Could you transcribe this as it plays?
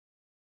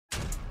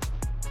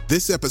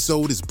This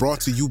episode is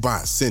brought to you by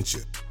Essentia.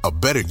 A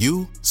better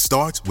you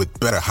starts with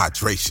better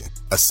hydration.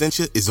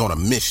 Essentia is on a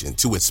mission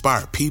to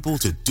inspire people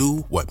to do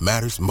what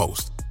matters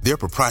most. Their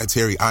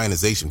proprietary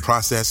ionization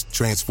process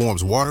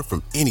transforms water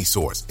from any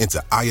source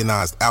into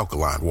ionized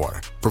alkaline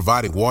water,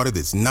 providing water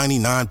that's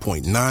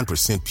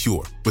 99.9%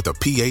 pure with a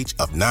pH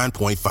of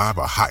 9.5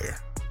 or higher.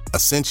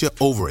 Essentia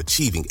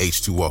overachieving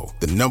H2O,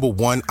 the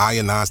 #1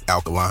 ionized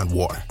alkaline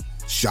water.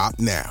 Shop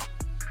now.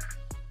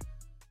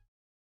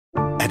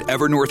 At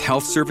Evernorth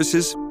Health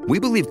Services, we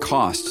believe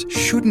costs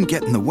shouldn't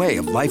get in the way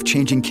of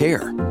life-changing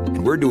care,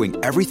 and we're doing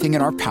everything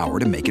in our power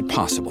to make it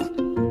possible.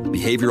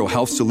 Behavioral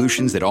health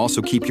solutions that also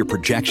keep your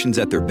projections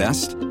at their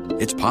best?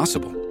 It's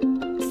possible.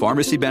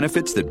 Pharmacy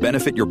benefits that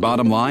benefit your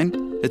bottom line?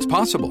 It's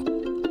possible.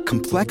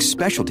 Complex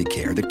specialty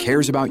care that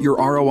cares about your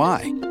ROI?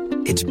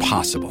 It's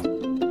possible.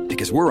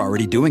 Because we're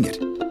already doing it.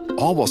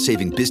 All while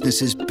saving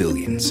businesses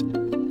billions.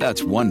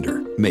 That's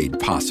Wonder made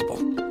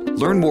possible.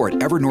 Learn more at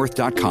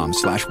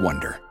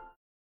evernorth.com/wonder.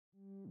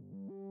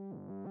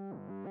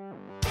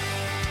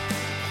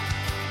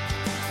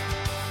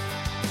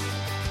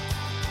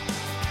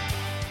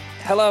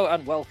 Hello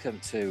and welcome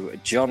to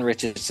John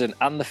Richardson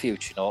and the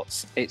Future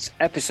Noughts. It's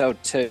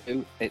episode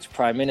 2, it's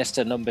Prime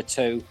Minister number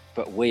 2,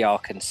 but we are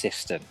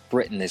consistent.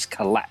 Britain is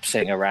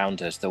collapsing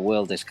around us, the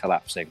world is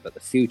collapsing, but the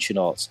Future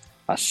Noughts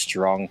are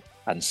strong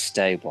and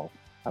stable.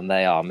 And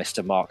they are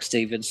Mr. Mark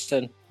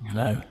Stevenson.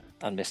 Hello.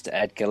 And Mr.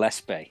 Ed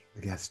Gillespie.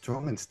 Yeah,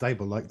 strong and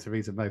stable like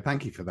Theresa May.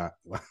 Thank you for that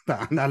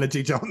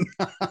analogy, John.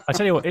 I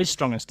tell you what is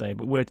strong and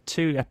stable. We're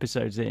 2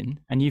 episodes in,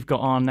 and you've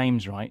got our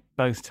names right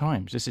both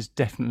times. This is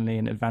definitely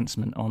an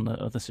advancement on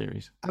the other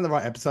series. And the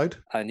right episode.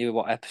 I knew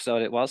what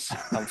episode it was.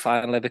 I'm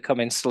finally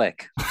becoming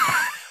slick.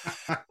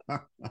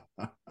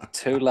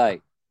 Too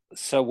late.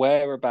 So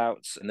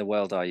whereabouts in the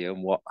world are you,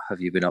 and what have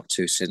you been up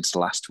to since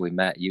last we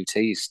met? You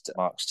teased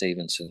Mark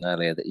Stevenson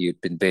earlier that you'd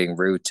been being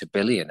rude to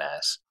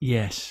billionaires.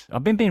 Yes,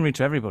 I've been being rude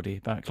to everybody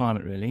about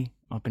climate, really.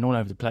 I've been all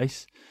over the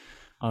place.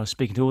 I was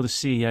speaking to all the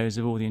CEOs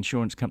of all the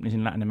insurance companies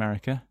in Latin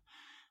America,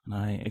 and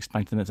I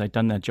explained to them that if they'd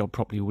done their job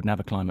properly, we wouldn't have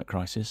a climate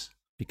crisis.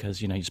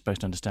 Because, you know, you're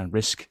supposed to understand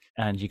risk,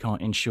 and you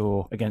can't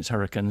insure against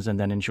hurricanes and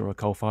then insure a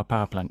coal-fired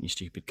power plant, you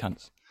stupid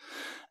cunts.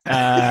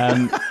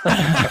 That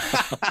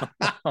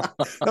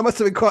must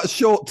have been quite a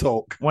short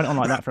talk. Went on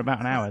like that for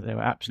about an hour. They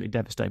were absolutely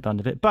devastated by the end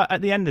of it. But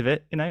at the end of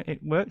it, you know,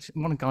 it worked.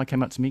 One guy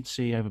came up to me,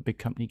 CEO of a big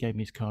company, gave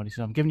me his card. He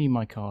said, I'm giving you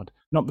my card,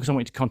 not because I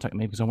want you to contact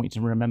me, because I want you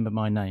to remember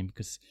my name,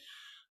 because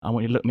I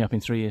want you to look me up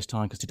in 3 years'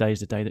 time, because today is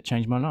the day that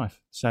changed my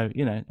life. So,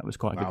 you know, that was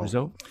quite a good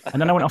result.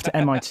 And then I went off to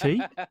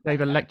MIT,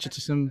 gave a lecture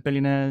to some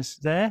billionaires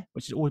there,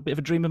 which is always a bit of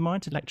a dream of mine,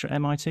 to lecture at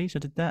MIT. So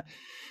I did that.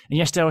 And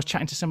yesterday I was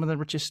chatting to some of the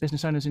richest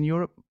business owners in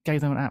Europe, gave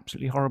them an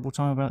absolutely horrible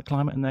time about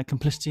climate and their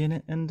complicity in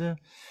it. And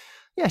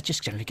yeah,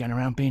 just generally going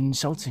around being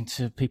insulting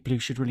to people who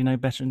should really know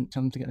better and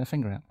tell them to get their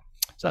finger out.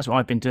 So that's what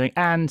I've been doing.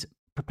 And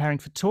preparing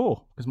for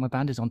tour, because my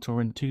band is on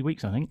tour in 2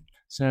 weeks, I think.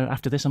 So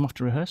after this, I'm off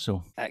to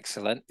rehearsal.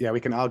 Excellent. Yeah, we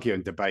can argue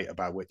and debate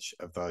about which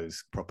of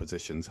those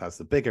propositions has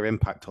the bigger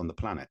impact on the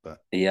planet, but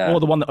or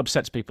the one that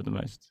upsets people the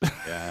most.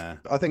 Yeah,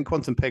 I think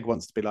Quantum Pig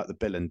wants to be like the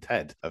Bill and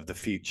Ted of the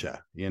future.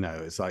 You know,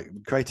 it's like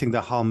creating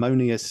the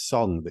harmonious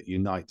song that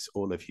unites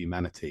all of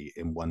humanity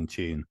in one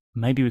tune.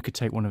 Maybe we could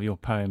take one of your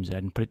poems,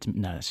 Ed, and put it to...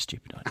 No, that's a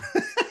stupid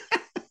idea.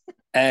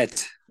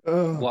 Ed,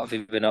 what have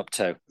you been up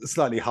to?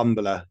 Slightly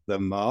humbler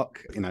than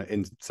Mark, you know,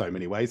 in so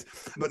many ways.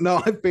 But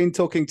no, I've been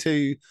talking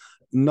to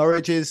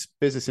Norwich's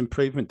Business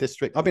Improvement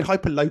District. I've been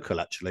hyper-local,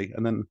 actually,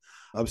 and then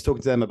I was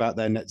talking to them about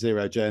their net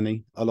zero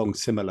journey along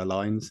similar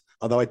lines,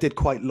 although I did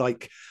quite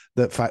like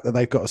the fact that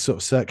they've got a sort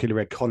of circular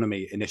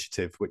economy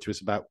initiative, which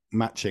was about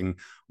matching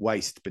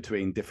waste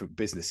between different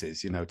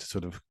businesses, you know, to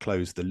sort of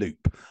close the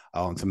loop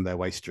on some of their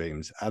waste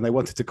streams. And they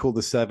wanted to call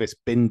the service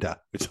Binder,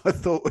 which I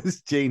thought was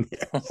genius.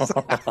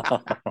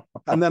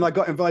 And then I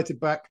got invited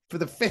back for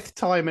the 5th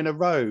time in a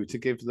row to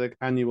give the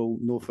annual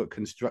Norfolk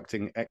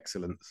Constructing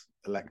Excellence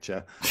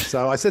lecture.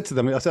 So I said to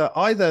them, I said,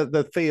 either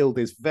the field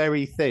is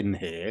very thin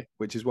here,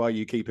 which is why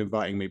you keep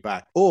inviting me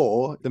back,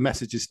 or the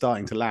message is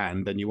starting to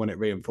land and you want it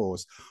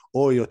reinforced,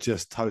 or you're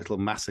just total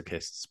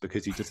masochists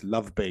because you just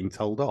love being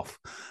told off.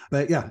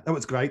 But yeah, that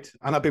was great.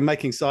 And I've been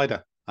making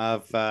cider.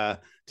 I've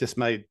just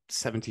made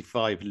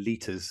 75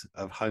 litres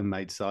of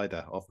homemade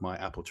cider off my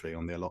apple tree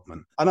on the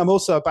allotment. And I'm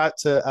also about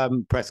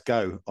to press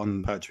go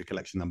on Poetry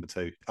Collection number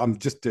 2. I'm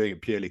just doing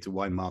it purely to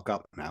wind Mark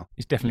up now.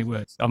 It's definitely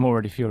worked. I'm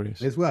already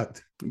furious. It's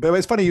worked. But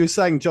it's funny you were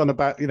saying, John,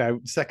 about, you know,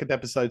 second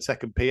episode,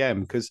 second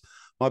PM, because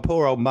my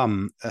poor old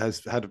mum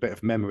has had a bit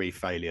of memory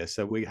failure,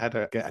 so we had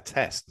to get a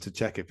test to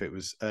check if it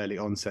was early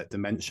onset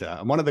dementia.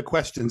 And one of the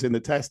questions in the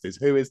test is,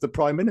 who is the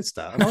Prime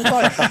Minister? And I was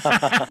like,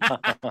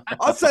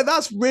 I'd say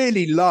that's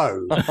really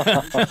low.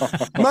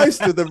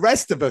 Most of the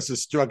rest of us are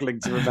struggling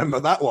to remember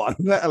that one,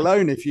 let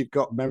alone if you've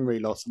got memory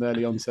loss and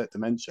early onset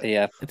dementia.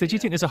 Yeah. Did you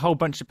think there's a whole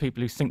bunch of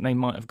people who think they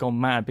might have gone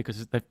mad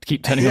because they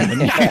keep turning on the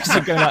news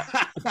and going like,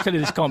 I tell you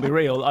this can't be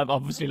real, I've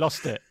obviously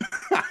lost it.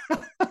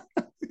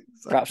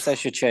 Perhaps they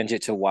should change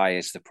it to why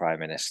is the Prime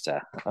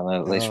Minister, and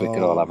at least we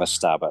could all have a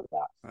stab at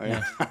that.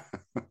 Yeah.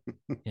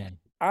 Yeah.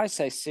 I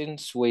say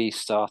since we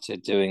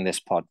started doing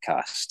this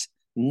podcast,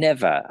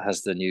 never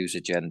has the news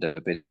agenda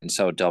been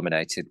so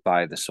dominated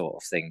by the sort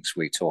of things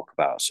we talk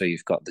about. So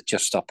you've got the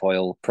Just Stop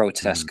Oil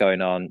protests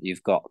going on.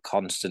 You've got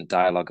constant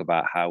dialogue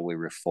about how we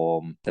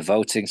reform the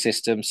voting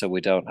system so we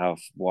don't have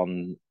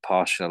one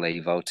partially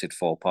voted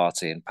for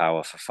party in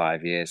power for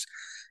 5 years.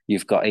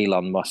 You've got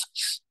Elon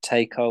Musk's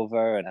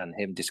takeover and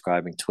him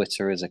describing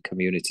Twitter as a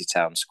community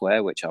town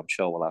square, which I'm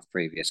sure we'll have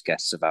previous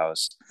guests of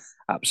ours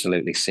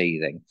absolutely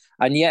seething.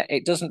 And yet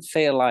it doesn't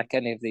feel like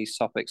any of these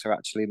topics are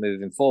actually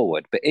moving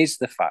forward. But is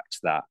the fact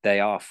that they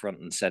are front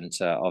and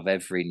centre of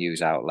every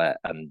news outlet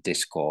and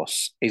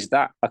discourse, is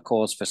that a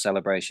cause for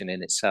celebration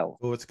in itself?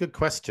 Well, it's a good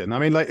question. I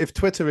mean, like if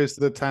Twitter is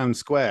the town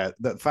square,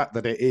 the fact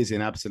that it is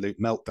in absolute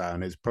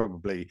meltdown is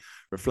probably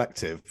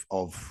reflective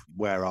of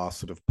where our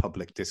sort of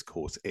public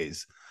discourse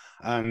is.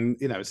 And,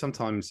 you know,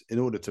 sometimes in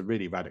order to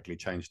really radically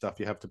change stuff,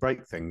 you have to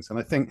break things. And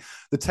I think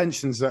the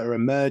tensions that are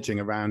emerging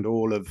around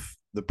all of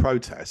the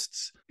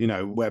protests, you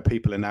know, where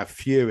people are now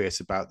furious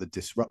about the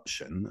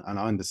disruption. And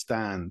I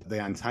understand the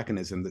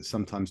antagonism that's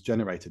sometimes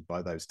generated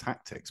by those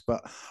tactics.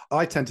 But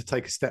I tend to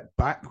take a step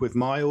back with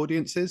my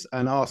audiences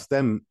and ask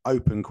them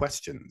open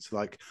questions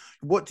like,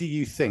 what do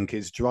you think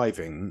is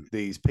driving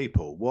these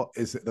people? What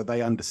is it that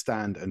they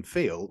understand and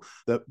feel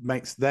that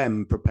makes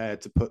them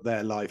prepared to put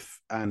their life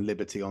and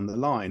liberty on the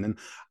line?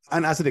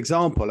 And as an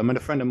example, I mean, a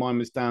friend of mine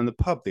was down the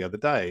pub the other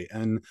day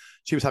and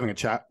she was having a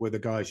chat with a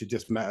guy she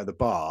just met at the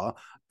bar,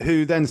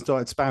 who then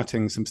started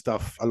spouting some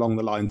stuff along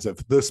the lines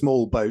of the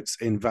small boats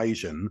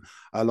invasion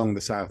along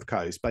the south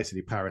coast,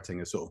 basically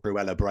parroting a sort of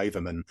Cruella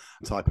Braverman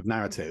type of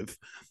narrative.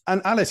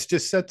 And Alice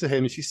just said to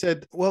him, she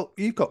said, well,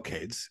 you've got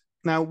kids.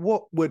 Now,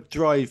 what would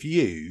drive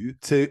you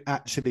to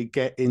actually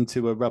get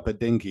into a rubber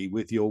dinghy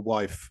with your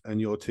wife and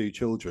your 2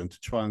 children to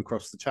try and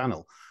cross the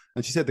channel?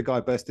 And she said the guy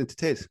burst into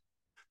tears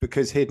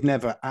because he'd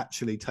never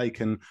actually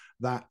taken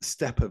that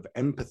step of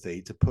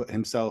empathy to put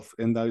himself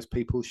in those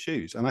people's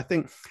shoes. And I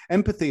think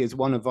empathy is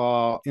one of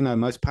our, you know,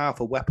 most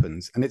powerful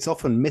weapons, and it's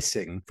often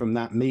missing from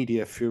that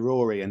media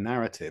furore and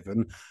narrative.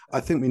 And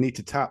I think we need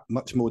to tap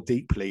much more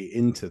deeply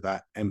into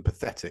that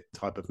empathetic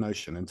type of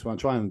notion and to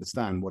try and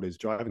understand what is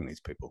driving these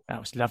people.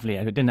 That was lovely.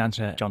 I didn't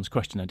answer John's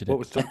question, I did it. What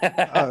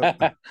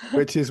was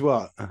which is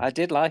what? I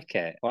did like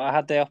it. Well, I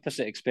had the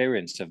opposite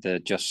experience of the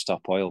Just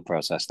Stop Oil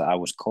process, that I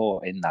was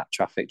caught in that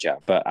traffic jam,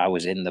 but I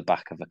was in the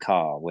back of a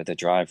car with a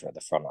driver at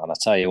the front. And I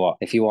tell you what,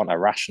 if you want a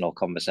rational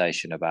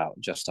conversation about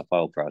Just Stop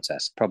Oil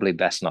protests, probably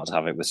best not to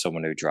have it with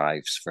someone who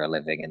drives for a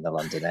living in the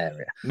London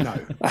area. No.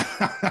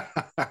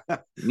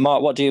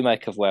 Mark, what do you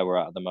make of where we're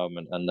at the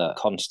moment and the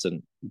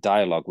constant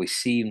dialogue we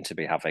seem to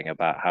be having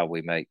about how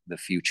we make the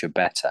future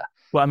better?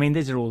 Well, I mean,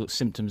 these are all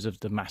symptoms of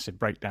the massive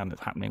breakdown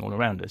that's happening all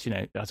around us. You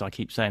know, as I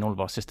keep saying, all of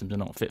our systems are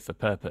not fit for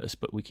purpose,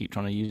 but we keep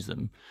trying to use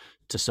them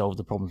to solve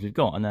the problems we've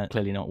got, and they're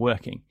clearly not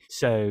working.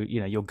 So, you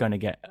know, you're going to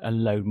get a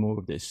load more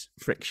of this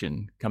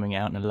friction coming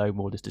out and a load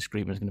more of this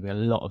disagreement. There's going to be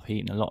a lot of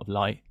heat and a lot of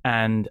light.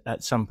 And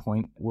at some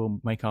point,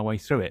 we'll make our way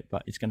through it.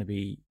 But it's going to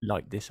be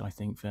like this, I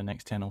think, for the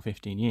next 10 or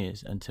 15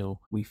 years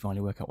until we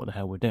finally work out what the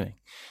hell we're doing.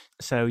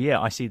 So, yeah,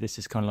 I see this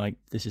as kind of like,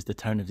 this is the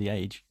tone of the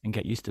age, and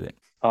get used to it.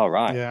 All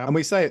right. Yeah, and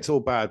we say it's all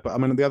bad, but I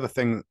mean, the other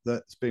thing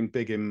that's been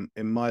big in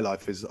my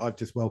life is I've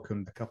just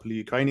welcomed a couple of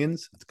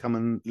Ukrainians to come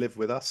and live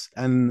with us.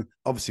 And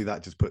obviously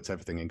that just puts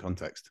everything in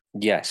context.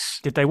 Yes.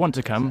 Did they want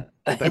to come?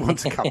 Did they want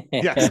to come?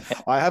 Yes.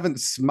 I haven't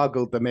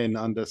smuggled them in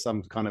under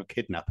some kind of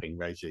kidnapping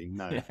regime,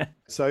 no. Yeah.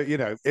 So, you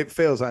know, it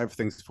feels like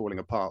everything's falling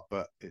apart,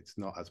 but it's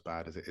not as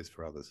bad as it is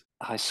for others.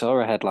 I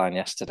saw a headline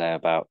yesterday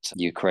about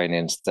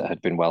Ukrainians that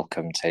had been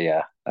welcomed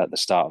here at the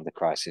start of the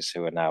crisis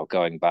who are now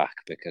going back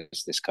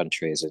because this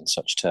country is in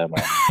such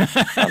turmoil.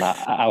 And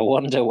I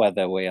wonder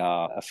whether we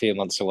are a few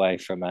months away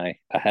from a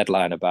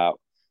headline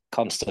about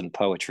constant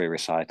poetry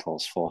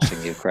recitals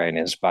forcing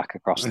Ukrainians back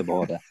across the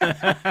border.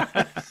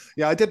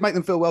 Yeah, I did make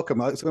them feel welcome.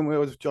 When we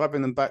were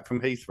driving them back from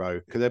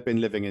Heathrow, because they've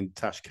been living in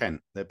Tashkent,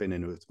 they've been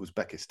in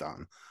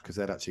Uzbekistan, because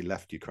they'd actually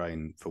left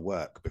Ukraine for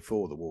work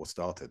before the war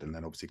started and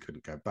then obviously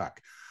couldn't go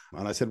back.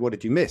 And I said, what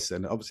did you miss?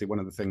 And obviously one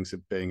of the things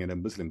of being in a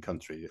Muslim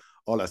country,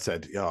 Ola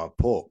said, yeah,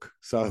 pork.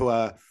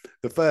 So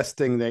the first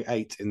thing they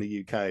ate in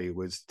the UK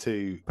was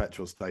 2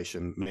 petrol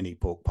station mini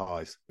pork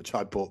pies, which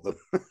I bought them.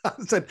 I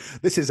said,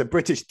 this is a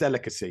British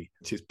delicacy,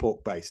 which is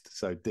pork based.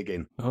 So dig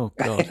in. Oh,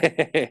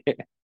 God.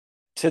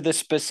 To the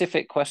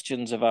specific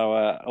questions of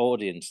our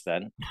audience,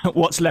 then.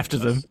 What's left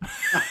of them?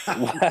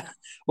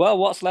 Well,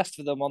 what's left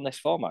of them on this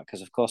format?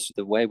 Because, of course,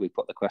 the way we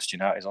put the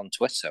question out is on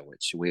Twitter,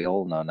 which we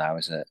all know now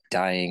is a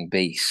dying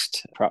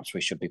beast. Perhaps we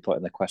should be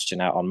putting the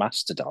question out on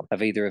Mastodon.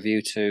 Have either of you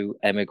two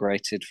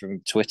emigrated from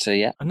Twitter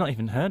yet? I've not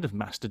even heard of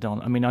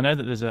Mastodon. I mean, I know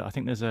that there's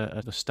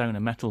a stoner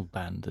metal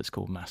band that's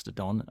called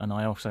Mastodon, and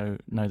I also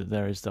know that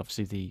there is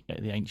obviously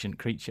the ancient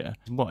creature.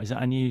 What, is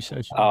that a new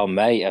social? Oh,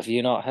 mate, have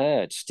you not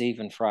heard?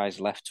 Stephen Fry's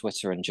left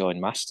Twitter and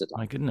joined Mastodon.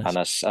 My goodness. And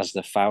as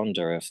the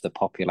founder of the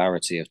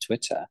popularity of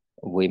Twitter,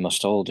 we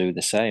must all do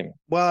the same.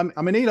 Well,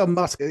 I mean, Elon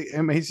Musk,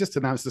 he's just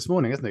announced this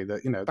morning, hasn't he,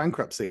 that, you know,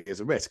 bankruptcy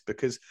is a risk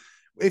because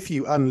if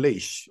you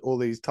unleash all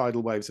these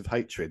tidal waves of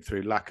hatred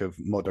through lack of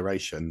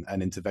moderation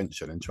and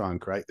intervention and try and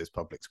create this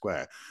public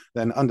square,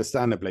 then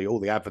understandably all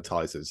the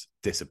advertisers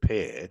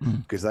disappear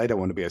because they don't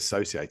want to be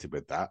associated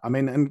with that. I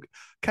mean, and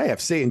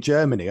KFC in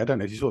Germany, I don't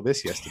know if you saw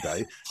this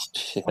yesterday.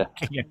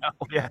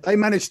 Yeah. They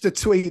managed to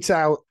tweet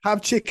out,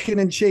 have chicken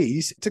and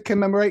cheese to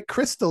commemorate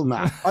Crystal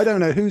Map. I don't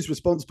know who's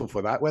responsible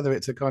for that, whether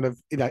it's a kind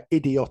of,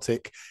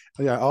 idiotic,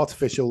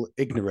 artificial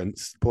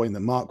ignorance point that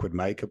Mark would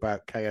make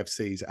about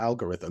KFC's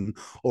algorithm,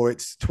 or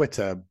it's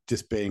Twitter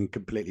just being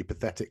completely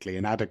pathetically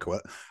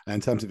inadequate in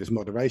terms of its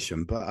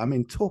moderation. But I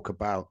mean, talk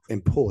about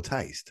in poor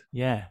taste.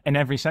 Yeah, in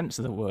every sense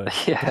of the word.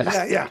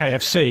 Yeah.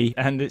 KFC,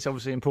 and it's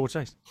obviously in poor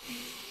taste.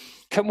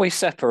 Can we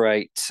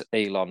separate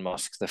Elon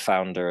Musk, the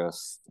founder of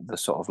the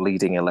sort of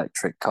leading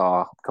electric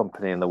car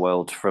company in the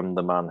world, from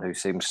the man who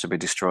seems to be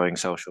destroying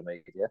social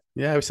media?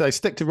 Yeah, we say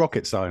stick to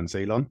rocket science,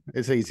 Elon.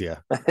 It's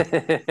easier.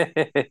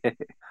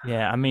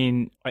 Yeah, I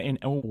mean, in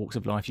all walks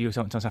of life, you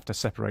sometimes have to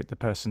separate the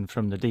person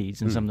from the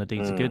deeds, and some of the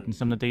deeds are good, and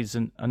some of the deeds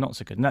are not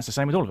so good. And that's the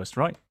same with all of us,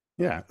 right?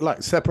 Yeah,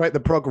 like separate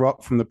the prog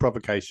rock from the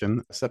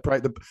provocation,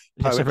 separate the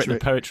poetry, separate the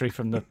poetry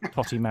from the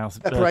potty mouth,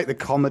 separate the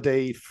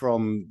comedy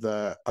from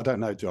the. I don't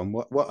know, John.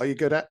 What are you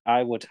good at?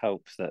 I would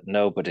hope that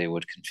nobody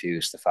would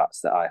confuse the fact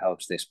that I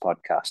host this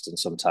podcast and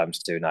sometimes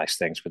do nice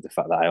things with the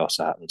fact that I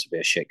also happen to be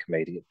a shit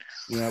comedian.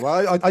 Yeah,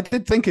 well, I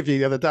did think of you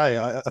the other day.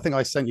 I think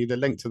I sent you the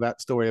link to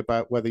that story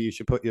about whether you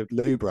should put your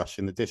loo brush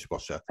in the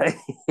dishwasher.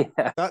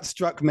 Yeah. That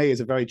struck me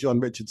as a very John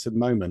Richardson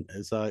moment.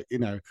 As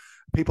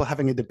people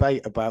having a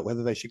debate about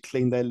whether they should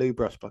clean their loo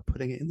brush by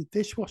putting it in the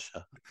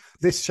dishwasher.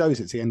 This shows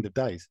it's the end of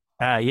days.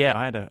 Yeah,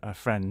 I had a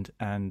friend,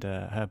 and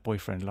her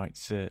boyfriend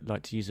liked to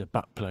use a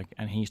butt plug,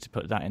 and he used to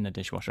put that in the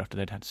dishwasher after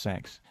they'd had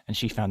sex, and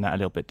she found that a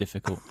little bit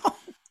difficult.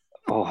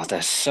 Oh,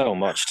 there's so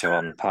much to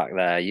unpack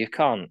there. You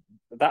can't.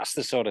 That's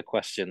the sort of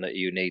question that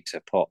you need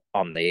to put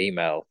on the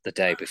email the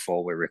day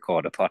before we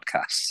record a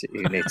podcast.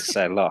 You need to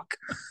say, look,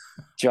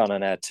 John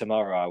and Ed,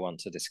 tomorrow I want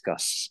to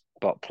discuss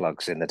butt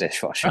plugs in the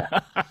dishwasher.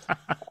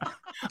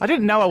 I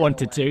didn't know I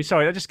wanted to.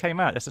 Sorry, that just came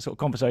out. That's the sort of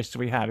conversation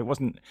we have.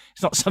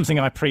 It's not something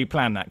I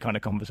pre-planned, that kind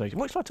of conversation.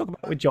 What should I talk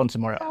about with John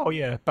tomorrow? Oh,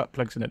 yeah, butt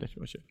plugs in the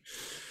dishwasher.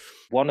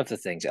 One of the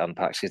things it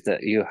unpacks is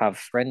that you have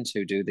friends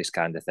who do this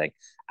kind of thing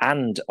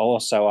and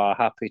also are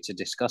happy to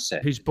discuss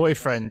it. Whose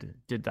boyfriend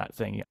did that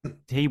thing.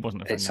 He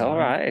wasn't a friend. It's all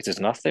right. There's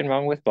nothing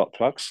wrong with butt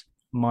plugs.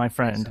 My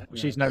friend.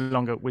 She's no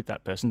longer with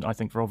that person, I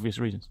think, for obvious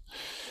reasons.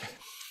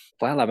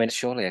 Well, I mean,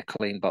 surely a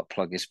clean butt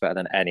plug is better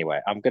than... Anyway,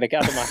 I'm going to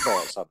gather my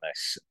thoughts on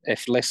this.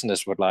 If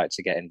listeners would like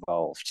to get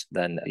involved,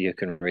 then you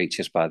can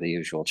reach us by the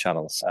usual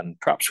channels, and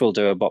perhaps we'll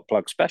do a butt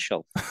plug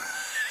special.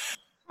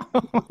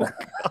 Oh, God.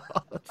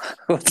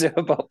 We'll do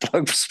a butt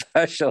plug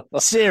special.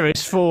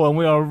 Series 4, and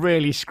we are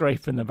really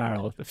scraping the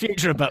barrel. The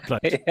future of butt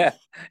plugs. Yeah,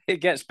 it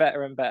gets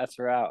better and better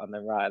throughout, and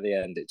then right at the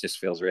end, it just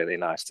feels really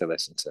nice to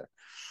listen to.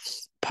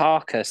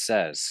 Parker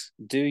says,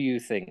 do you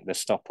think the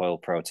Stop Oil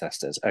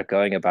protesters are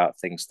going about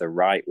things the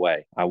right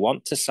way? I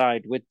want to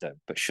side with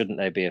them, but shouldn't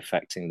they be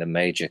affecting the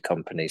major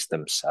companies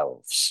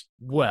themselves?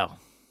 Well,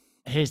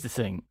 here's the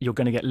thing. You're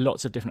going to get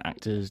lots of different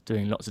actors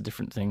doing lots of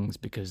different things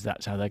because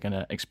that's how they're going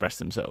to express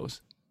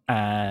themselves.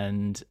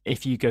 And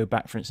if you go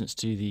back, for instance,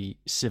 to the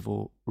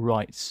civil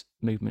rights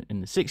movement in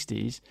the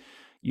 60s,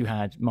 you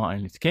had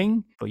Martin Luther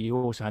King, but you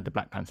also had the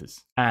Black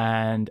Panthers.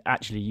 And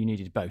actually, you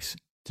needed both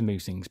to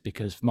move things,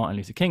 because Martin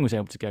Luther King was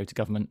able to go to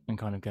government and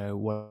kind of go,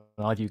 well,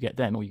 either you get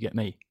them or you get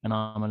me, and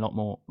I'm a lot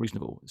more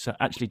reasonable. So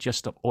actually Just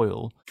Stop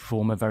Oil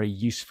form a very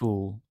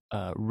useful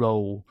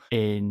role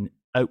in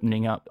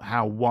opening up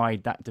how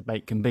wide that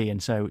debate can be.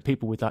 And so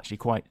people with actually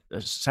quite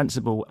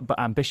sensible but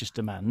ambitious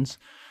demands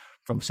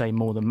from, say,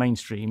 more than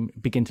mainstream,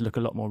 begin to look a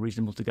lot more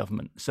reasonable to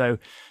government. So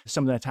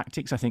some of their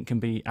tactics, I think, can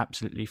be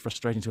absolutely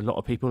frustrating to a lot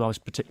of people. I was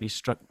particularly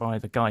struck by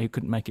the guy who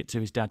couldn't make it to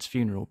his dad's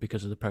funeral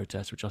because of the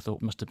protests, which I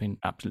thought must have been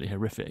absolutely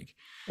horrific.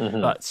 Mm-hmm.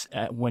 But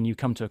when you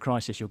come to a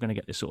crisis, you're going to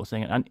get this sort of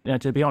thing.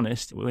 And to be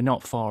honest, we're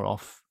not far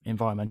off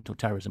environmental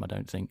terrorism, I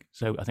don't think.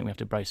 So I think we have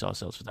to brace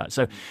ourselves for that.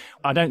 So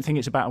I don't think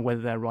it's about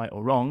whether they're right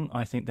or wrong.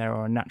 I think there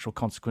are a natural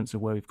consequence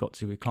of where we've got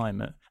to with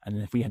climate.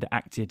 And if we had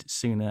acted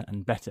sooner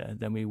and better,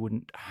 then we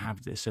wouldn't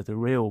have this. So the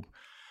real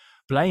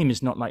blame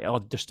is not like,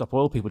 oh, Just Stop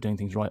Oil people doing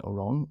things right or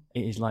wrong.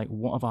 It is like,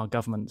 what have our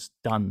governments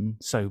done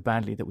so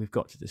badly that we've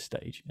got to this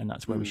stage? And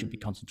that's where we should be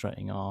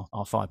concentrating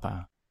our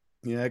firepower.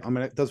 Yeah, I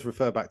mean, it does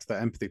refer back to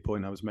that empathy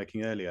point I was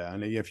making earlier.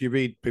 And if you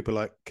read people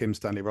like Kim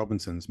Stanley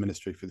Robinson's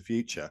Ministry for the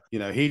Future,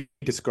 he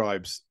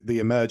describes the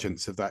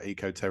emergence of that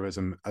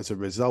eco-terrorism as a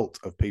result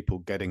of people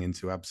getting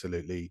into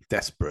absolutely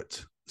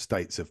desperate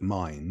states of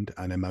mind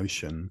and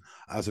emotion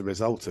as a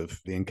result of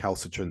the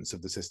incalcitrance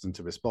of the system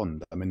to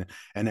respond. I mean,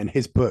 and in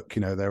his book,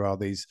 there are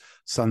these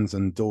sons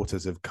and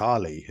daughters of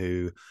Kali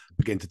who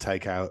begin to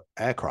take out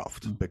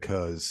aircraft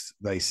because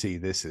they see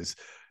this as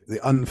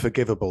the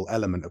unforgivable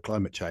element of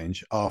climate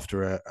change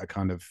after a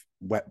kind of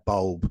wet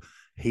bulb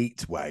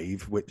heat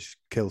wave, which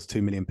kills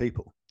 2 million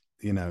people.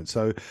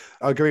 So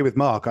I agree with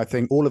Mark. I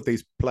think all of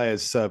these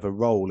players serve a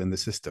role in the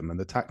system, and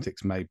the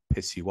tactics may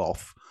piss you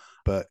off.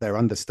 but they're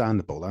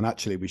understandable. And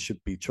actually, we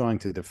should be trying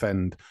to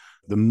defend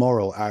the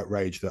moral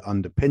outrage that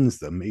underpins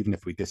them, even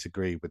if we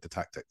disagree with the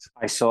tactics.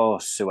 I saw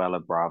Suella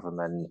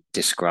Braverman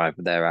describe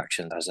their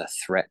actions as a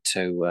threat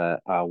to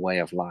our way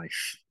of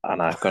life.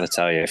 And I've got to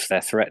tell you, if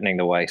they're threatening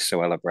the way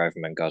Suella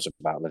Braverman goes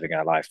about living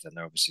her life, then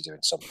they're obviously doing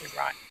something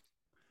right.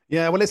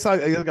 Yeah, well, it's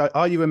like,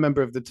 are you a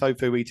member of the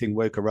tofu eating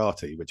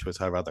wokarati, which was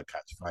her other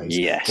catchphrase?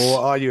 Yes.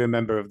 Or are you a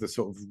member of the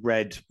sort of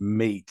red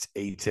meat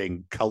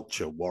eating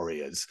culture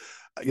warriors?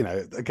 You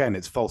know, again,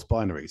 it's false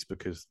binaries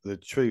because the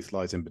truth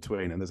lies in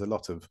between. And there's a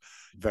lot of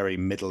very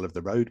middle of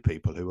the road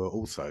people who are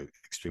also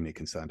extremely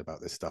concerned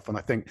about this stuff. And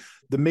I think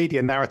the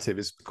media narrative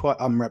is quite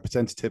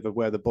unrepresentative of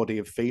where the body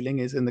of feeling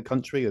is in the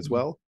country as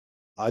well.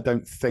 I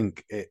don't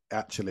think it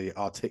actually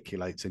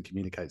articulates and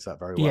communicates that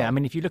very well. Yeah, I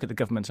mean, if you look at the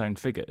government's own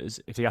figures,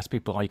 if they ask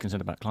people, are you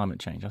concerned about climate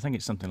change? I think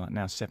it's something like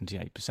now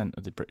 78%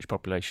 of the British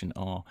population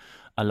are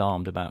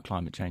alarmed about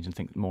climate change and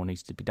think more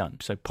needs to be done.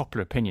 So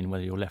popular opinion,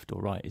 whether you're left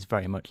or right, is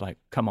very much like,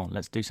 come on,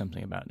 let's do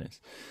something about this.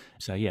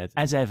 So yeah,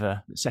 as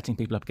ever, setting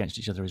people up against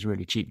each other is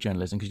really cheap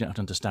journalism because you don't have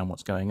to understand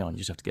what's going on. You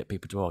just have to get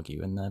people to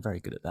argue, and they're very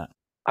good at that.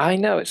 I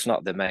know it's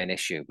not the main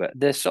issue, but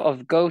the sort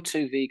of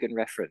go-to vegan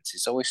reference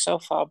is always so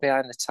far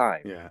behind the time.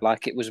 Yeah.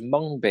 Like it was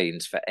mung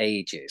beans for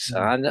ages.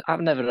 And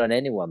I've never known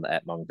anyone that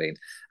ate mung bean.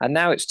 And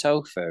now it's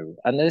tofu.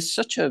 And there's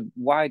such a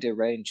wider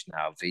range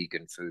now of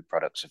vegan food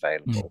products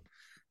available.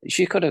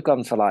 She could have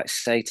gone for like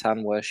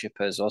Seitan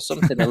worshippers or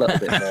something a little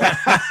bit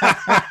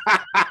more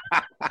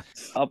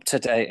up to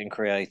date and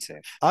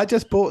creative. I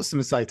just bought some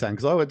seitan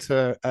because I went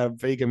to a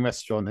vegan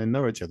restaurant in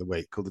Norwich the other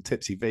week called the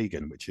Tipsy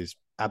Vegan, which is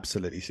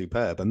absolutely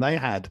superb. And they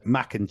had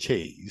mac and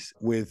cheese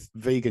with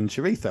vegan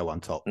chorizo on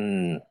top.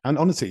 And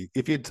honestly,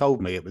 if you'd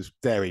told me it was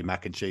dairy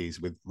mac and cheese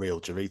with real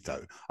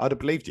chorizo, I'd have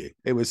believed you.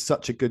 It was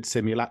such a good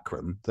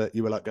simulacrum that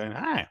you were like going,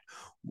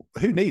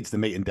 who needs the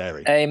meat and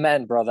dairy?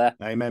 Amen, brother.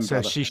 Amen, so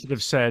brother. She should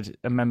have said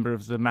a member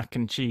of the mac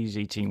and cheese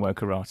eating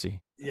wokarati.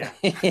 Yeah.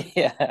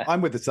 Yeah.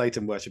 I'm with the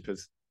Satan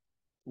worshippers.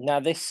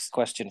 Now, this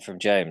question from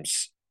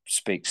James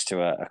speaks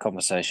to a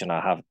conversation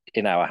I have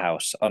in our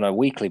house on a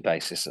weekly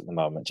basis at the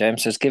moment.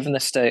 James says, given the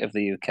state of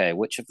the UK,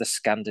 which of the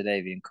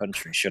Scandinavian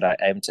countries should I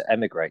aim to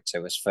emigrate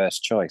to as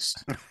first choice?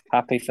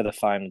 Happy for the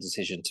final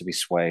decision to be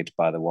swayed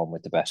by the one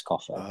with the best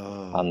coffee.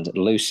 And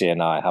Lucy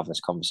and I have this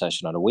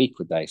conversation on a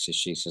weekly basis.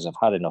 She says, I've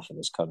had enough of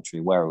this country.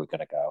 Where are we going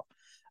to go?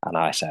 And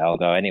I say, I'll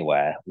go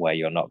anywhere where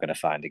you're not going to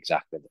find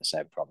exactly the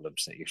same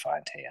problems that you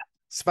find here.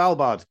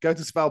 Svalbard. Go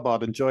to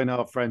Svalbard and join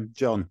our friend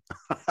John.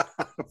 I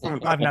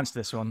haven't answered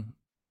this one.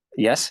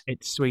 Yes?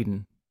 It's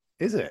Sweden.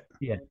 Is it?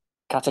 Yeah.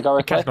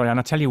 Categorically? And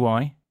I'll tell you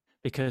why.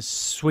 Because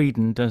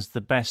Sweden does the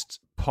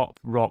best pop,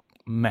 rock,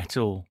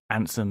 metal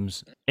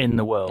anthems in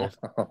the world.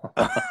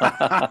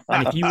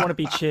 And if you want to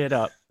be cheered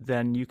up,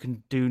 then you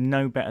can do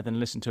no better than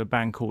listen to a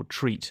band called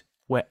Treat,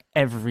 where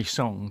every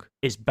song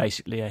is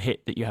basically a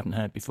hit that you haven't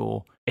heard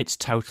before. It's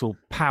total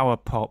power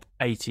pop,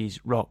 80s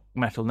rock,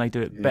 metal, and they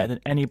do it better than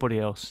anybody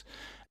else.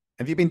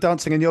 Have you been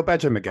dancing in your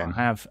bedroom again?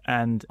 I have,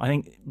 and I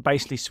think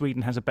basically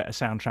Sweden has a better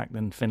soundtrack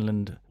than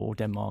Finland or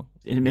Denmark,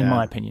 in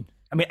my opinion.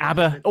 I mean,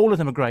 ABBA, all of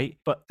them are great,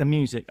 but the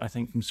music, I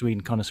think, from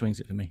Sweden kind of swings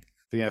it for me.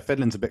 Yeah,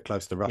 Finland's a bit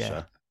close to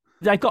Russia.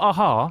 Yeah. They've got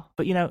AHA,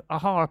 but,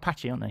 AHA are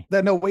Apache, aren't they?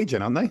 They're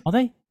Norwegian, aren't they? Are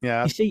they?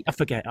 Yeah. You see, I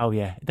forget. Oh,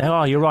 yeah. They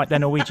are. You're right. They're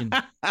Norwegian.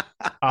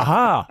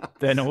 AHA.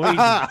 They're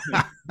Norwegian.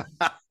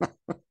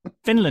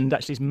 Finland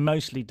actually is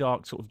mostly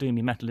dark, sort of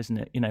doomy metal, isn't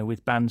it?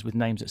 With bands with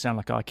names that sound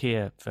like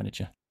IKEA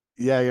furniture.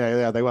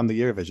 Yeah. They won the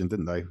Eurovision,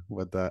 didn't they?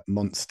 With the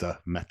monster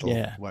metal,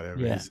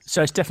 whatever it is.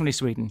 So it's definitely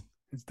Sweden.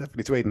 It's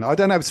definitely Sweden. I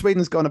don't know.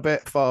 Sweden's gone a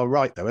bit far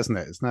right, though, hasn't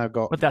it? It's now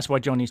got... But that's why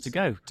John needs to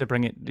go, to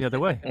bring it the other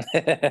way.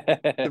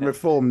 The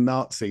reformed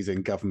Nazis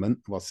in government,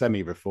 well,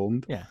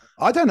 semi-reformed. Yeah.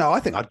 I don't know. I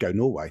think I'd go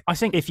Norway. I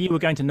think if you were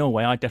going to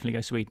Norway, I'd definitely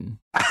go Sweden.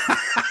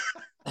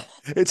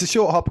 It's a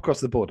short hop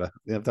across the border.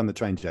 I've done the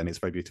train journey. It's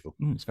very beautiful.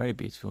 It's very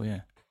beautiful, yeah.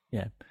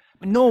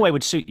 Norway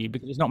would suit you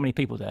because there's not many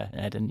people there,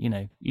 Ed, and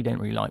you don't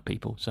really like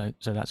people, so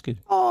that's good.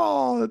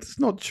 Oh, that's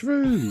not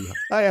true.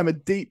 I am a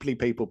deeply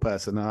people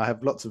person, and I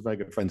have lots of very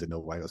good friends in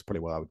Norway. That's probably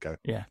where I would go.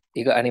 Yeah.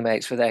 You got any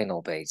mates with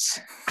anal beads?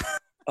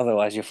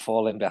 Otherwise, you're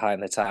falling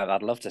behind the time.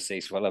 I'd love to see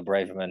Swella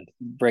Braverman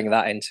bring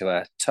that into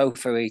a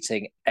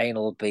tofu-eating,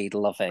 anal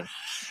bead-loving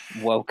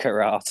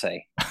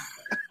wokarati.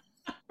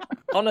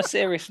 On a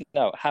serious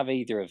note, have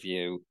either of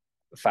you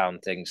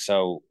found things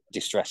so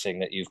distressing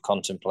that you've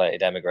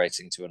contemplated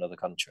emigrating to another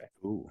country?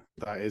 Ooh,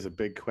 that is a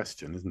big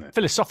question, isn't it?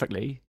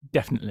 Philosophically,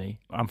 definitely.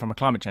 And from a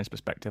climate change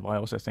perspective, I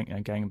also think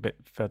going a bit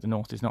further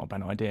north is not a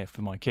bad idea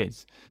for my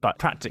kids. But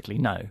practically,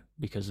 no,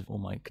 because of all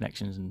my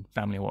connections and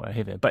family and what I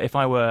have here. But if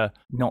I were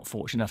not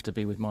fortunate enough to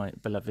be with my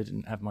beloved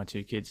and have my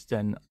two kids,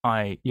 then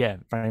I,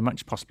 very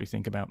much possibly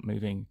think about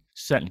moving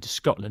certainly to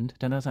Scotland.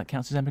 Don't know if that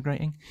counts as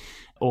emigrating.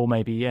 Or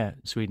maybe,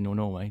 Sweden or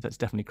Norway. That's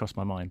definitely crossed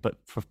my mind. But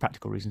for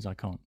practical reasons, I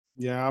can't.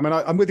 Yeah, I mean,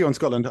 I'm with you on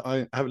Scotland.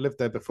 I have lived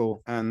there before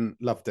and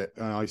loved it.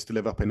 I used to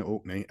live up in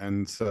Orkney.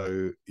 And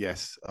so,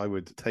 yes, I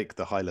would take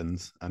the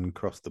Highlands and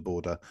cross the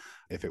border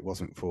if it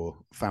wasn't for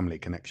family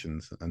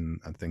connections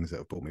and things that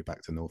have brought me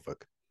back to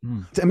Norfolk.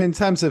 I mean, in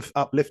terms of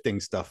uplifting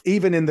stuff,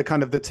 even in the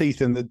kind of the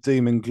teeth and the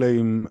doom and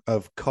gloom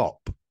of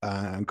COP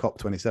and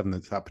COP27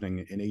 that's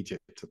happening in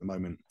Egypt at the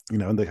moment, you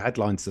know, and the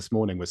headlines this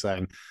morning were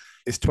saying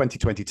it's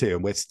 2022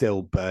 and we're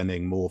still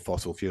burning more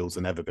fossil fuels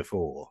than ever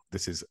before.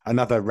 This is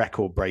another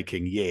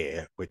record-breaking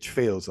year, which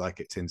feels like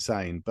it's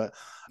insane. But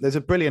there's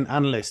a brilliant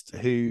analyst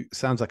who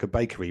sounds like a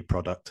bakery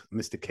product,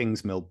 Mr.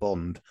 Kingsmill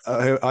Bond,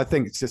 who I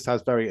think just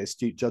has very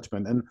astute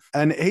judgment.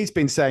 And he's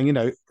been saying, you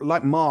know,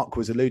 like Mark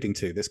was alluding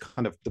to, this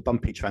kind of the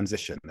bumpy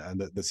transition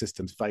and the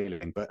system's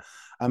failing. But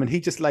I mean, he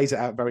just lays it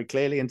out very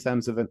clearly in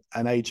terms of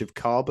an age of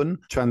carbon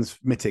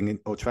transmitting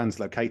or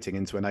translocating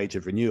into an age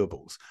of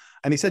renewables.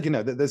 And he said, you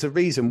know, that there's a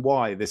reason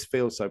why this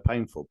feels so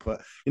painful.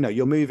 But, you know,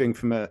 you're moving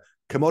from a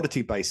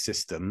commodity-based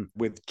system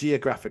with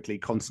geographically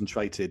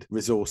concentrated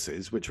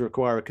resources, which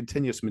require a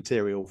continuous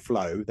material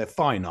flow. They're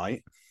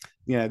finite.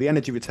 You know, the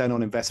energy return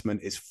on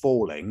investment is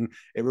falling.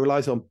 It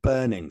relies on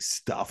burning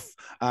stuff,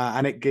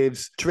 and it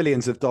gives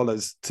trillions of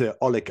dollars to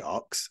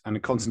oligarchs and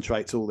it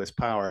concentrates all this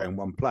power in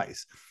one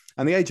place.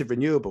 And the age of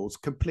renewables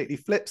completely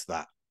flips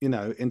that, you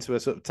know, into a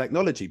sort of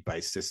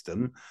technology-based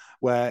system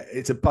where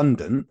it's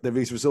abundant.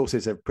 These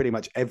resources are pretty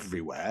much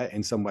everywhere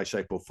in some way,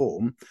 shape, or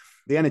form.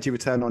 The energy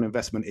return on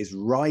investment is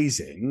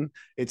rising.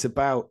 It's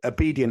about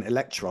obedient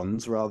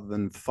electrons rather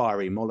than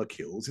fiery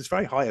molecules. It's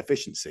very high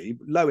efficiency,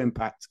 low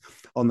impact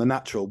on the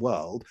natural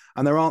world.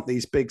 And there aren't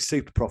these big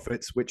super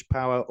profits which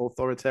power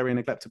authoritarian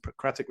and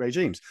kleptocratic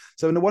regimes.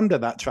 So no wonder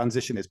that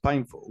transition is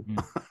painful.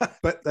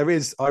 But there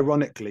is,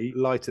 ironically,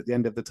 light at the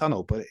end of the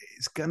tunnel, but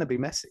it's going to be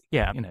messy.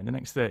 Yeah, you know, the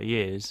next 30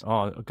 years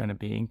are going to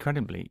be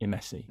incredibly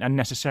messy, and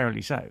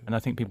necessarily so. And I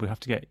think people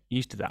have to get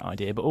used to that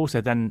idea. But also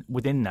then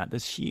within that,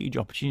 there's huge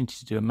opportunities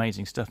to do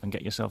amazing stuff and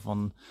get yourself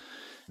on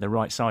the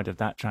right side of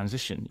that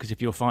transition. Because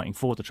if you're fighting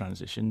for the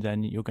transition,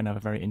 then you're going to have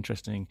a very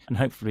interesting and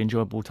hopefully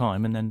enjoyable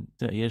time. And then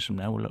 30 years from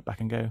now, we'll look back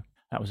and go,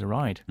 that was a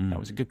ride. That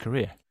was a good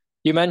career.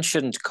 You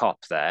mentioned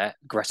COP there.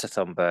 Greta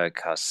Thunberg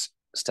has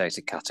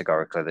stated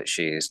categorically that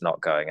she is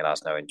not going and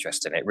has no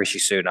interest in it. Rishi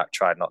Sunak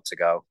tried not to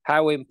go.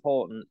 How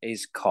important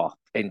is COP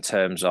in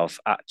terms of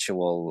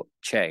actual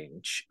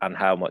change, and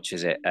how much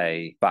is it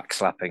a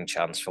backslapping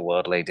chance for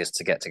world leaders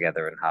to get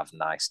together and have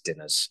nice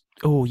dinners?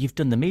 Oh, you've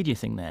done the media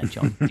thing there,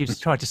 John. You've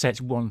just tried to say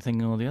it's one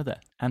thing or the other.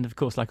 And of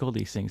course, like all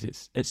these things,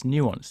 it's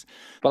nuanced.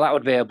 Well, that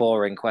would be a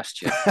boring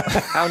question.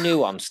 How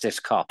nuanced is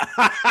COP?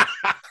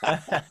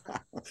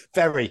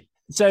 Very.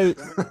 So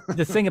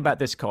the thing about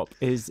this COP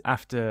is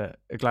after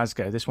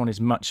Glasgow, this one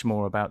is much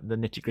more about the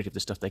nitty gritty of the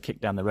stuff they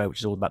kicked down the road, which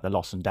is all about the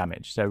loss and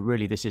damage. So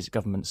really, this is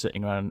government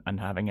sitting around and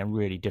having a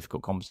really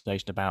difficult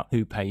conversation about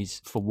who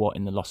pays for what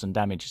in the loss and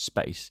damage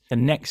space. The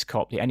next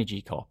COP, the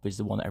energy COP, is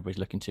the one that everybody's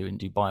looking to in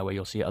Dubai, where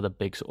you'll see other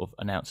big sort of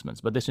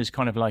announcements. But this is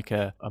kind of like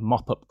a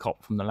mop-up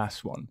COP from the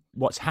last one.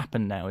 What's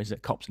happened now is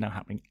that COP's now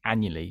happening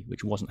annually,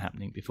 which wasn't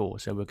happening before.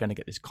 So we're going to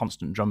get this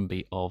constant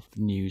drumbeat of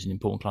news and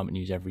important climate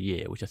news every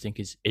year, which I think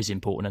is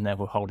important, and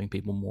therefore holding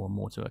people more and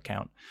more to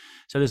account.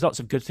 So there's lots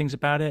of good things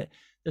about it.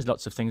 There's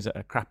lots of things that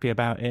are crappy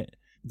about it.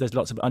 There's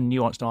lots of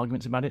unnuanced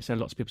arguments about it. So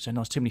lots of people say,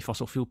 no, there's too many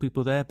fossil fuel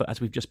people there. But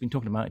as we've just been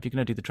talking about, if you're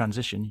going to do the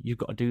transition, you've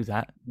got to do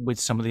that with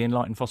some of the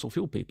enlightened fossil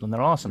fuel people. And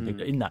there are some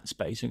people in that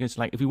space. And it's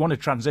like, if we want to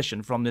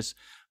transition from this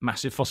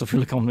massive fossil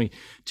fuel economy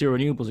to a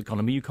renewables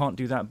economy, you can't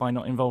do that by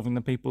not involving the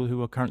people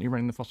who are currently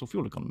running the fossil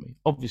fuel economy,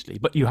 obviously.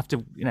 But you have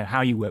to, you know,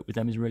 how you work with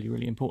them is really,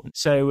 really important.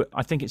 So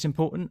I think it's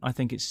important. I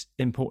think it's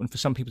important for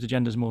some people's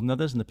agendas more than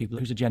others. And the people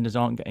whose agendas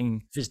aren't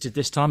getting visited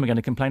this time are going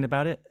to complain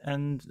about it.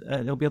 And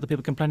there'll be other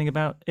people complaining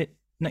about it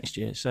next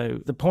year. So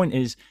the point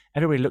is,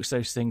 everybody looks at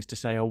those things to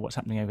say, oh, what's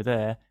happening over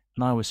there?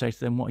 And I always say to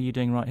them, what are you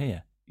doing right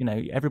here? You know,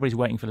 everybody's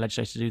waiting for the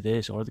legislature to do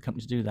this or other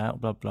companies to do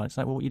that, blah, blah. It's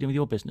like, well, what are you doing with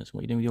your business?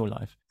 What are you doing with your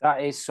life?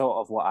 That is sort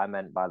of what I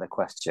meant by the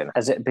question.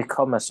 Has it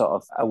become a sort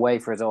of a way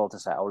for us all to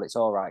say, oh, it's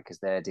all right because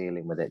they're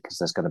dealing with it because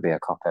there's going to be a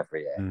COP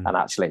every year. And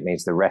actually it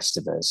means the rest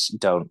of us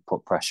don't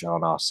put pressure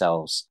on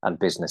ourselves and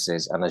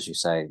businesses. And as you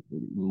say,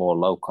 more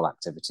local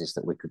activities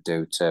that we could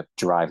do to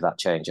drive that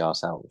change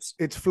ourselves.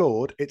 It's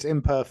flawed, it's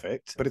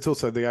imperfect, but it's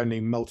also the only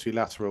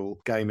multilateral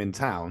game in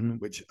town,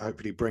 which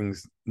hopefully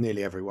brings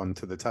nearly everyone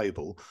to the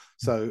table.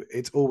 So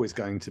it's always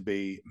going to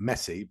be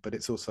messy, but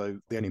it's also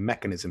the only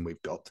mechanism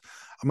we've got.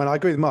 I mean, I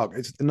agree with Mark.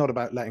 It's not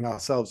about letting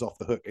ourselves off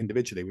the hook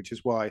individually, which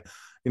is why,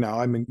 you know,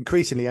 I'm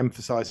increasingly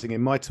emphasizing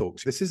in my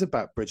talks, this is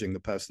about bridging the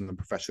personal and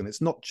professional.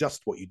 It's not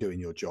just what you do in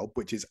your job,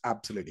 which is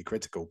absolutely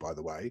critical, by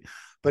the way,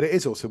 but it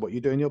is also what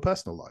you do in your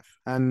personal life.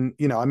 And,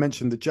 you know, I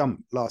mentioned the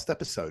jump last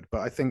episode,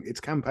 but I think it's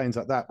campaigns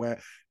like that where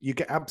you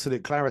get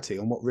absolute clarity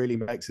on what really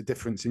makes a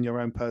difference in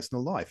your own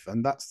personal life.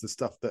 And that's the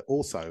stuff that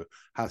also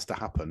has to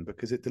happen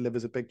because it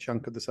delivers a big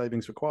chunk of the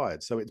savings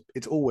required. So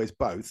it's always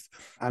both.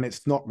 And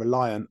it's not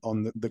reliant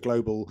on the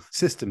global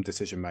system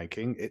decision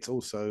making. It's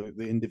also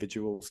the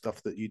individual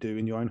stuff that you do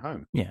in your own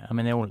home. Yeah, I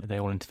mean, they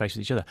all interface with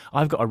each other.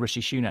 I've got a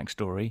Rishi Sunak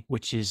story,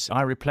 which is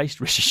I replaced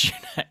Rishi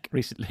Sunak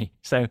recently.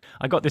 So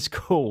I got this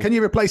call. Can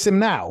you replace him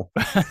now?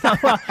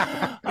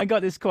 I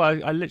got this call.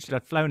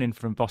 I'd flown in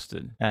from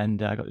Boston,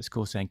 and I got this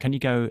call saying, can you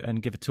go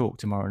and give a talk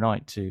tomorrow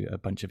night to a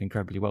bunch of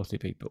incredibly wealthy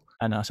people?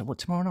 And I said, what,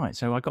 tomorrow night?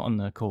 So I got on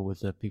the call with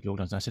the people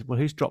organising. I said, well,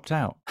 who's dropped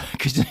out?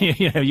 Because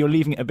you're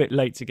leaving it a bit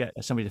late to get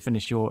somebody to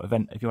finish your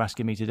event if you're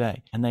asking me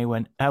today. And they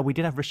went, we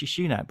did have Rishi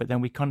Sunak, but then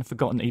we kind of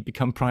forgotten that he'd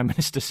become Prime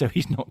Minister, so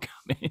he's not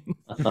coming.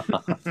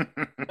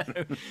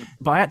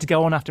 But I had to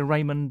go on after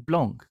Raymond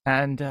Blanc,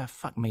 and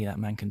fuck me, that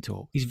man can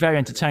talk. He's very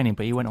entertaining,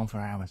 but he went on for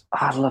hours.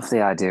 I love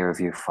the idea of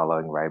you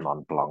following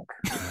Raymond Blanc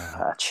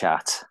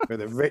chat.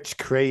 With a rich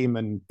cream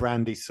and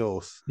brandy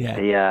sauce.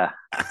 Yeah.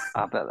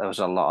 I bet there was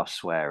a lot of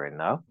swearing,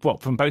 no?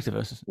 What, from both of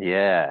us?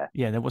 Yeah.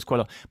 Yeah, there was quite a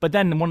lot. But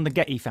then one of the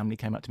Getty family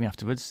came up to me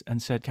afterwards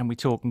and said, can we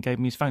talk, and gave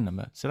me his phone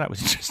number. So that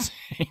was interesting.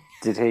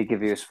 Did he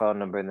give you his phone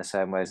number in the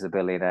same way as the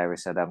billionaire who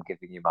said, I'm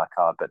giving you my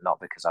card, but not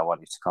because I want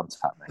you to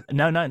contact me?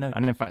 No.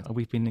 And in fact,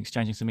 we've been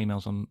exchanging some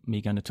emails on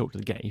me going to talk to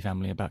the Getty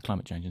family about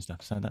climate change and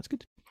stuff. So that's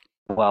good.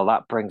 Well,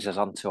 that brings us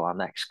on to our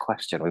next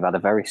question. We've had a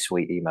very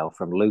sweet email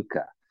from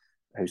Luca,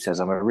 who says,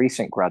 I'm a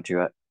recent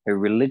graduate who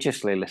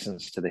religiously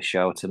listens to the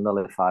show to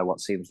nullify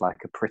what seems like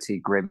a pretty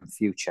grim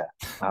future.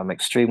 I'm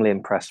extremely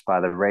impressed by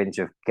the range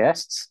of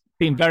guests.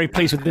 Been very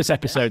pleased with this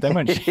episode, then,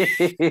 won't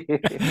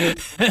you?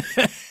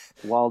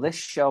 While this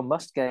show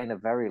must gain a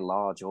very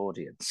large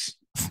audience,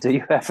 do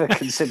you ever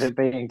consider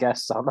being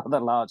guests on other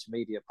large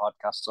media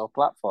podcasts or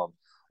platforms?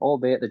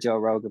 Albeit the Joe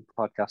Rogan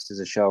podcast is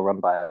a show run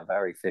by a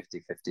very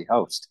 50-50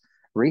 host.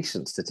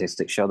 Recent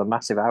statistics show the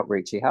massive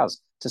outreach he has.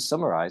 To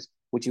summarise,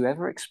 would you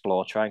ever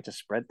explore trying to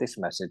spread this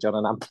message on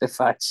an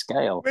amplified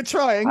scale? We're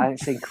trying.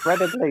 It's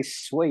incredibly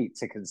sweet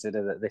to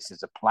consider that this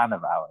is a plan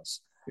of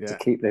ours. To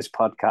keep this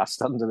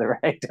podcast under the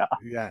radar.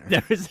 Yeah.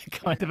 There is a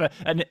kind of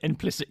an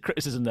implicit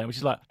criticism there, which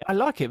is like, I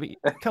like it,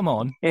 but come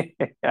on.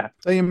 Yeah.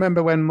 So you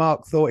remember when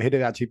Mark thought he'd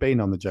actually been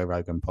on the Joe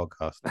Rogan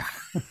podcast?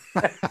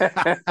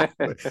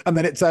 And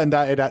then it turned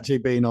out he'd actually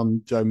been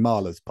on Joe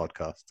Marler's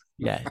podcast.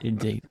 Yeah,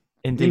 indeed.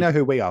 You know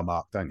who we are,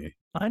 Mark, don't you?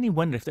 I only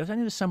wonder if there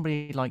was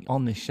somebody like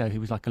on this show who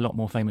was like a lot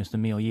more famous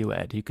than me or you,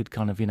 Ed, who could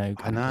kind of, kind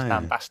of be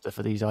ambassador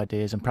for these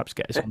ideas and perhaps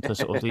get us onto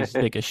sort of these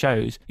bigger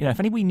shows. If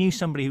we knew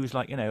somebody who was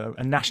like,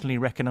 a nationally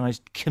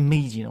recognised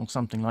comedian or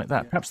something like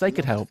that, perhaps they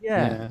could help.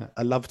 Yeah.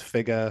 A loved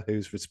figure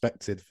who's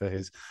respected for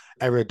his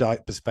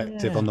erudite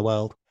perspective on the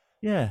world.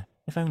 Yeah,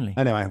 if only.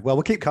 Anyway, well,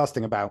 we'll keep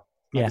casting about.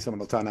 Maybe someone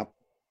will turn up.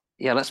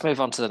 Yeah, let's move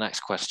on to the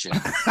next question.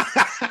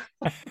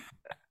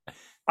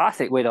 I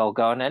think we'd all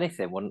go on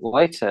anything, wouldn't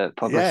we, to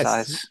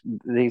publicise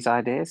these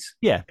ideas?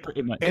 Yeah,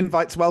 pretty much.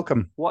 Invites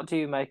welcome. What do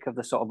you make of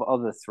the sort of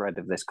other thread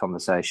of this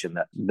conversation,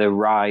 that the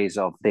rise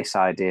of this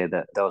idea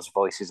that those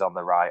voices on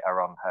the right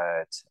are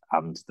unheard,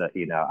 and that,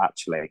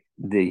 actually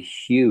the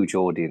huge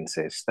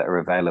audiences that are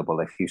available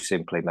if you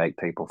simply make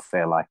people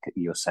feel like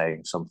you're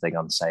saying something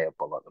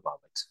unsayable at the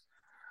moment?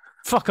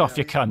 Fuck off,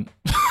 you cunt.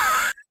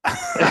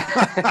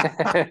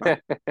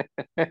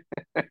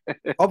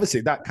 Obviously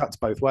that cuts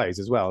both ways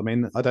as well. I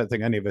mean, I don't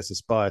think any of us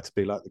aspire to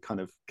be like the kind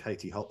of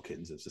Katie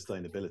Hopkins of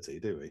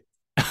sustainability, do we?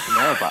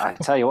 No, but I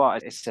tell you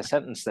what, it's a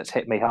sentence that's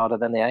hit me harder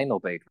than the anal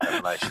bead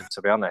revelation,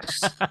 to be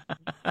honest.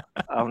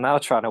 I'm now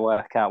trying to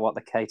work out what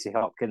the Katie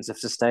Hopkins of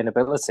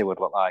sustainability would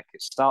look like.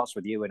 It starts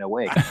with you in a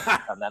wig,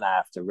 and then I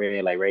have to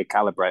really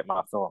recalibrate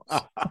my thoughts.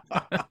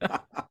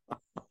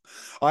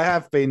 I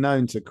have been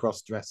known to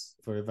cross-dress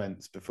for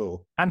events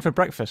before. And for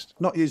breakfast.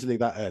 Not usually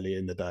that early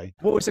in the day.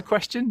 What was the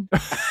question?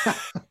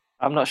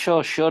 I'm not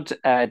sure. Should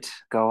Ed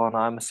go on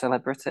I'm a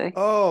Celebrity?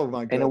 Oh,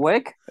 my God. In a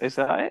wig? Is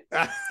that it?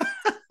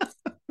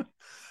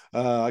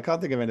 I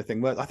can't think of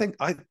anything worse. I think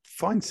I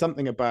find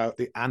something about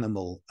the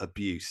animal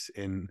abuse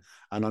and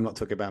I'm not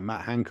talking about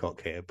Matt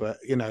Hancock here, but,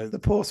 the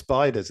poor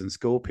spiders and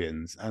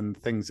scorpions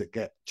and things that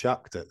get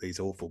chucked at these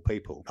awful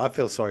people. I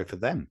feel sorry for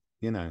them.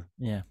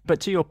 Yeah. But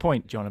to your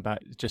point, John, about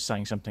just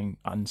saying something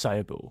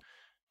unsayable,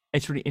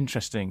 it's really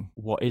interesting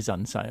what is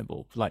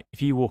unsayable. Like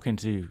if you walk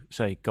into,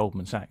 say,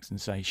 Goldman Sachs and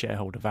say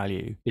shareholder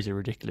value is a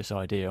ridiculous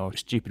idea or a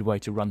stupid way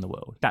to run the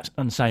world, that's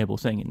an unsayable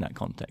thing in that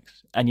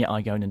context. And yet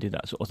I go in and do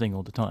that sort of thing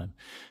all the time.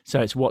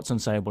 So it's what's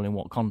unsayable in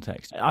what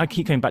context. I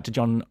keep going back to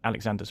John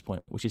Alexander's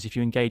point, which is if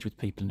you engage with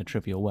people in a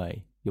trivial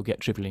way, you'll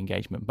get trivial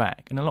engagement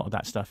back. And a lot of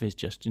that stuff is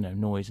just,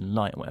 noise and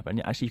light and whatever.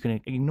 And actually you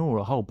can ignore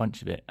a whole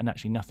bunch of it and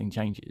actually nothing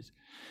changes.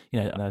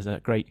 There's a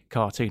great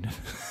cartoon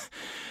of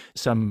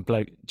some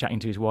bloke chatting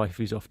to his wife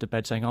who's off to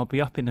bed saying, I'll be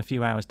up in a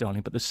few hours,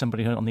 darling, but there's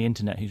somebody on the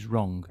internet who's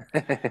wrong.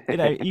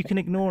 You can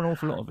ignore an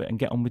awful lot of it and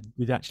get on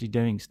with actually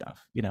doing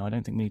stuff. I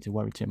don't think we need to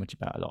worry too much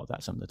about a lot of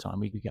that some of the time.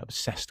 We get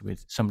obsessed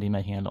with somebody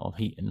making a lot of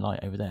heat and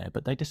light over there,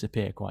 but they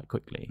disappear quite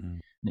quickly.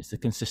 And it's the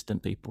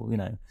consistent people,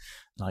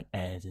 like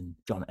Ed and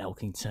John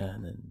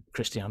Elkington and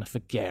Christiana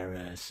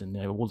Figueres and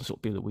all the sort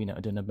of people that we know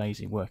are doing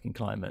amazing work in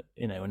climate,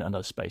 and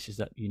other spaces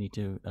that you need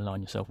to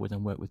align yourself with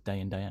and work with day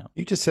in, day out.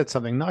 You just said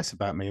something nice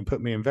about me and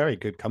put me in very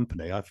good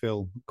company. I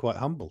feel quite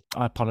humbled.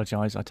 I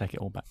apologise. I take it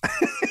all back.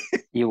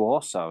 You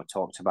also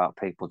talked about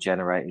people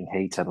generating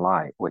heat and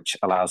light, which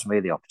allows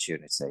me the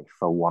opportunity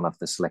for one of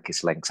the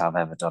slickest links I've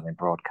ever done in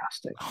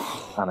broadcasting.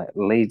 And it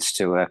leads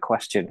to a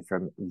question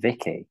from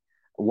Vicky.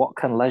 What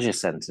can leisure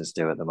centres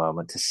do at the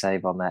moment to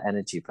save on their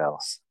energy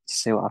bills? Do you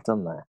see what I've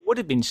done there? Would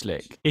have been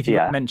slick if you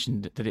had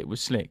mentioned that it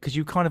was slick, because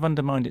you kind of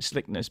undermined its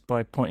slickness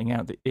by pointing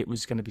out that it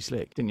was going to be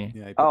slick, didn't you?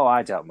 Yeah, Oh,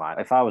 I don't mind.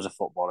 If I was a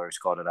footballer who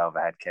scored an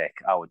overhead kick,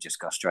 I would just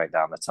go straight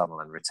down the tunnel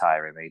and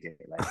retire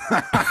immediately.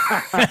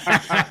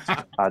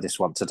 I just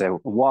want to do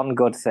one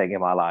good thing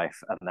in my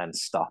life and then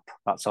stop.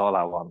 That's all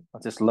I want.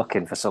 I'm just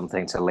looking for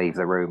something to leave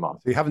the room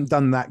on. So you haven't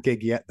done that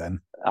gig yet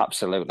then?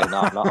 Absolutely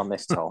not on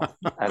this tour.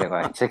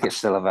 Anyway, tickets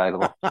still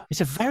available.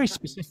 It's a very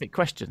specific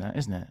question, that,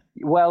 isn't it?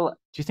 Well,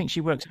 do you think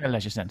she works at a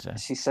leisure centre?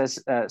 She says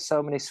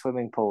so many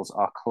swimming pools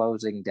are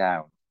closing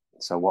down.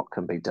 So what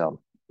can be done?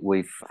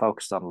 We've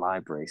focused on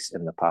libraries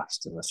in the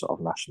past in the sort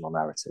of national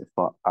narrative,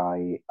 but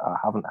I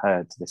haven't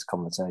heard this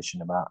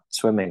conversation about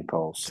swimming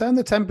pools. Turn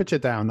the temperature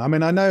down. I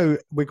mean, I know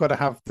we've got to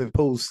have the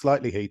pools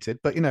slightly heated,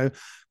 but,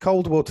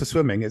 cold water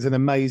swimming is an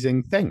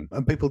amazing thing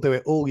and people do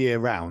it all year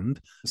round.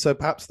 So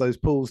perhaps those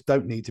pools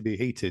don't need to be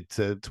heated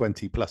to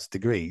 20 plus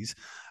degrees.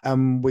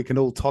 We can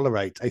all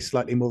tolerate a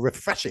slightly more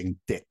refreshing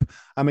dip.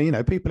 I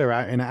mean, people are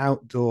out in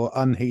outdoor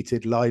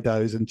unheated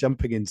lidos and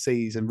jumping in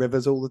seas and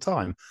rivers all the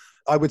time.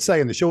 I would say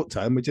in the short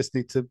term, we just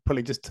need to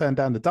probably just turn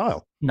down the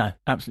dial. No,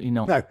 absolutely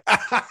not. No.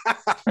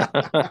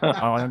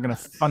 I'm going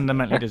to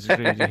fundamentally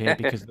disagree with you here,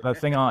 because the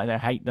thing I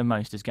hate the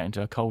most is getting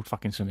to a cold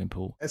fucking swimming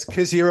pool. It's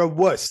because you're a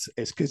wuss.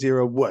 It's because you're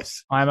a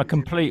wuss. I am a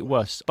complete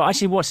wuss. But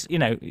actually what's,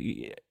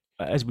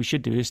 as we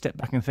should do, is step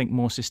back and think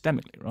more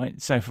systemically,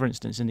 right? So, for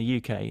instance, in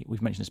the UK,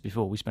 we've mentioned this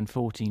before, we spend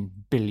 £14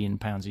 billion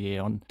a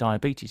year on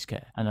diabetes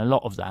care. And a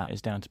lot of that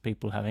is down to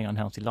people having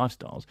unhealthy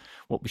lifestyles.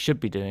 What we should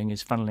be doing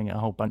is funneling a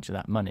whole bunch of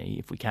that money,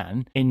 if we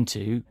can,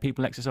 into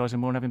people exercising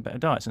more and having better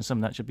diets. And some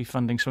of that should be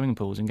funding swimming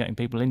pools and getting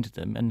people into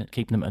them and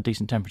keeping them at a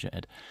decent temperature,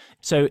 Ed.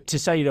 So to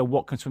say,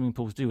 what can swimming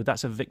pools do?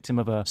 That's a victim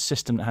of a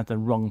system that had the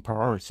wrong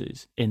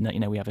priorities, in that,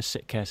 we have a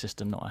sick care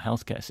system, not a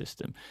healthcare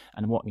system.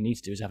 And what we need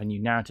to do is have a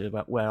new narrative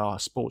about where our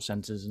sports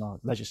centres and our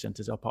leisure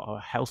centres are part of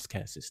a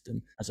healthcare system,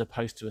 as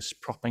opposed to us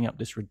propping up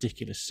this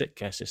ridiculous sick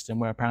care system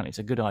where apparently it's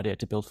a good idea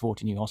to build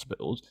 40 new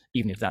hospitals,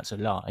 even if that's a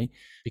lie,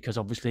 because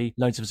obviously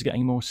loads of us are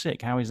getting more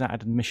sick. How is that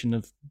an admission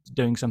of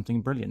doing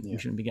something brilliant? We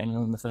shouldn't be getting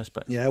on in the first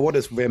place. Yeah, what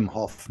does Wim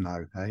Hof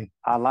know, hey?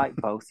 I like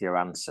both your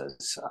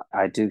answers.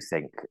 I do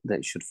think that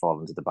it should fall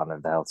under the banner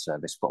of the health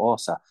service, but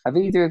also, have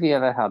either of you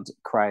ever had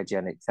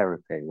cryogenic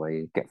therapy where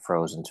you get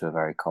frozen to a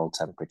very cold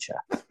temperature?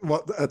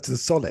 What, to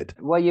solid?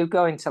 Well, you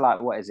go into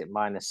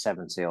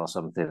 -70 or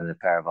something in a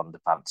pair of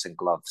underpants and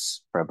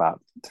gloves for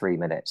about 3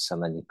 minutes,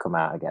 and then you come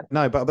out again.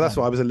 No, but that's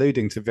what I was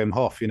alluding to Wim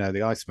Hof,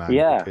 the Iceman.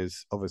 Yeah.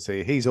 Because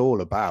obviously he's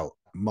all about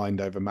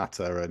mind over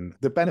matter and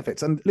the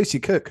benefits. And Lucy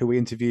Cook, who we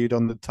interviewed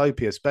on the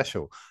Topia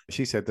special,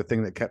 she said the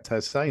thing that kept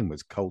her sane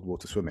was cold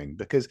water swimming,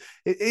 because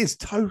it is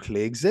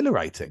totally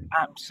exhilarating.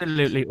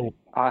 Absolutely.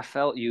 I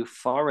felt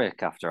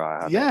euphoric after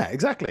I had it. Yeah,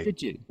 exactly.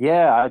 Did you?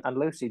 Yeah, and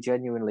Lucy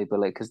genuinely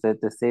believed, because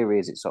the theory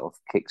is it sort of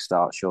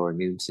kickstarts your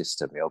immune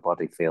system. Your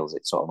body feels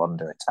it's sort of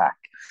under attack.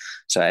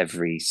 So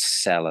every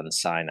cell and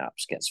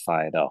synapse gets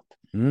fired up.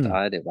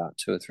 I had it about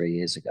 2 or 3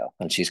 years ago,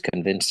 and she's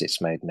convinced it's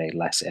made me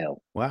less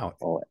ill. Wow.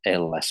 Or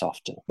ill less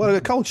often. Well,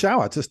 a cold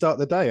shower to start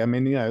the day. I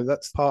mean,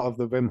 that's part of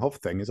the Wim Hof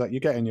thing, is like you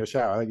get in your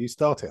shower, you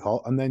start it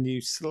hot, and then you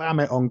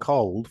slam it on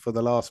cold for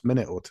the last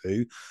minute or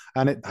two,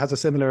 and it has a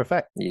similar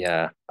effect.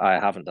 Yeah, I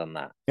haven't done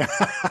that.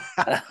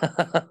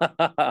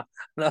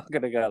 Not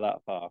going to go that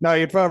far. No,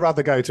 you'd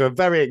rather go to a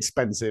very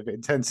expensive,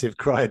 intensive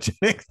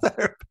cryogenic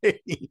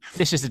therapy.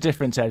 This is the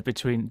difference, Ed,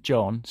 between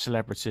John,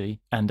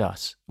 celebrity, and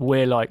us.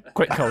 We're like,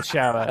 quick cold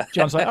shower.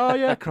 John's like, oh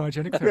yeah,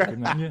 cryogenic therapy,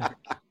 man, yeah.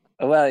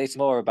 Well, it's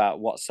more about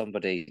what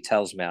somebody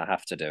tells me I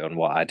have to do and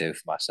what I do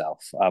for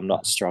myself. I'm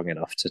not strong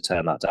enough to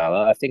turn that down.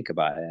 I think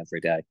about it every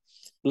day.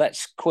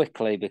 Let's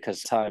quickly,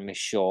 because time is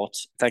short,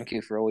 thank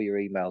you for all your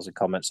emails and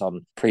comments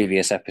on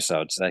previous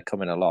episodes. They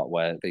come in a lot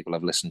where people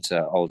have listened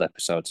to old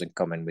episodes and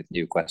come in with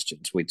new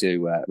questions. We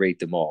do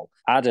read them all.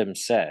 Adam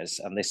says,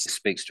 and this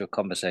speaks to a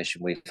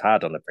conversation we've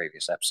had on the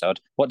previous episode,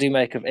 what do you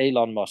make of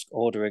Elon Musk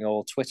ordering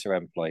all Twitter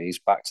employees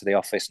back to the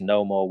office,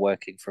 no more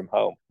working from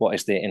home? What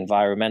is the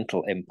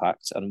environmental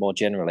impact? And more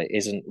generally,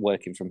 isn't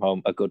working from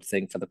home a good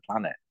thing for the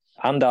planet?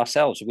 And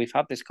ourselves. We've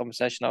had this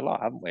conversation a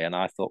lot, haven't we? And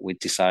I thought we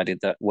decided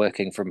that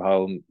working from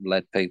home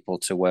led people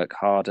to work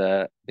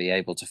harder, be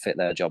able to fit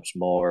their jobs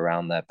more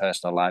around their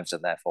personal lives,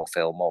 and therefore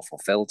feel more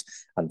fulfilled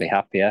and be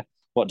happier.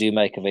 What do you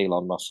make of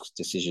Elon Musk's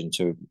decision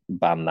to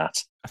ban that?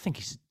 I think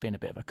he's been a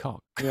bit of a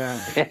cock.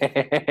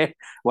 Yeah.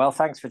 Well,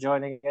 thanks for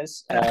joining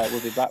us.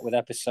 We'll be back with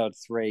episode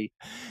 3.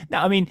 No,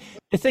 I mean,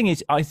 the thing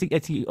is, I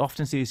think you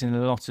often see this in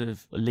a lot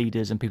of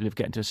leaders and people who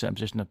get into a certain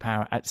position of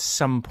power. At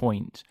some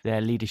point,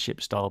 their leadership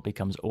style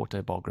becomes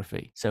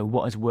autobiography. So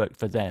what has worked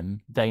for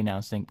them, they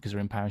now think, because they're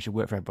in power, should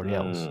work for everybody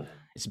else.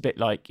 It's a bit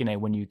like,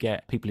 when you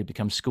get people who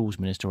become schools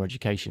minister or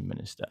education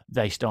minister,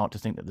 they start to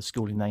think that the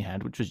schooling they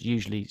had, which was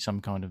usually some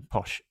kind of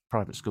posh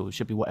private school. It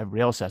should be what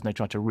everybody else has. And they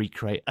try to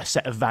recreate a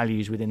set of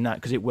values within that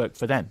because it worked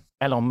for them.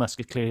 Elon Musk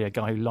is clearly a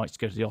guy who likes to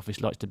go to the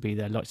office, likes to be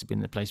there, likes to be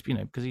in the place,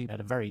 because he had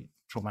a very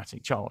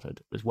traumatic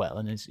childhood as well,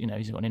 and he's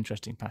got an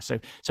interesting past.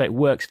 So it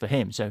works for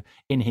him. So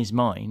in his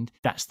mind,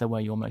 that's the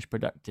way you're most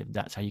productive.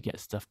 That's how you get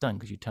stuff done,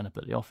 because you turn up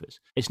at the office.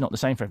 It's not the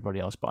same for everybody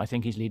else, but I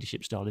think his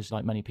leadership style is,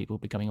 like many people,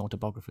 becoming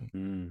autobiography.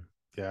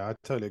 Yeah, I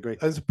totally agree.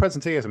 As a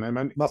presenteeism, I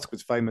mean, Musk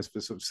was famous for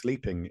sort of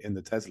sleeping in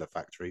the Tesla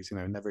factories,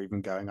 never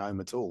even going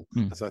home at all.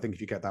 So I think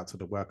if you get that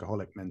sort of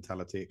workaholic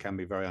mentality, it can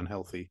be very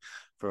unhealthy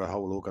for a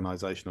whole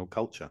organisational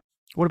culture.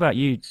 What about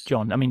you,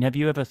 John? I mean, have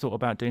you ever thought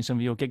about doing some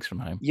of your gigs from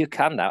home? You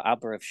can now.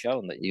 ABBA have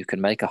shown that you can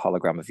make a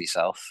hologram of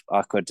yourself.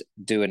 I could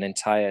do an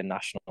entire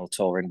national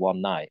tour in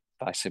one night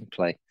by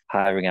simply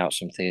hiring out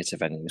some theatre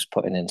venues,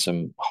 putting in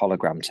some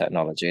hologram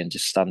technology and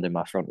just stand in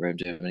my front room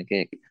doing a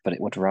gig. But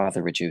it would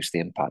rather reduce the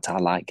impact. I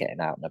like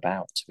getting out and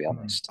about, to be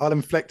honest. I'll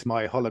inflict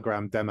my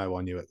hologram demo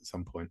on you at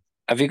some point.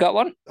 Have you got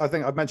one? I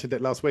think I mentioned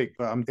it last week,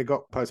 but it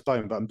got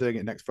postponed, but I'm doing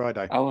it next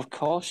Friday. Oh, of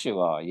course you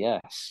are,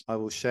 yes. I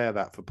will share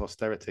that for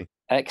posterity.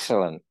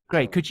 Excellent.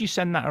 Great. Could you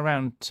send that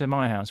around to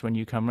my house when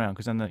you come round?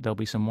 Because then there'll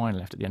be some wine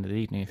left at the end of the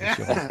evening. If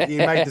it's You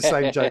made the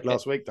same joke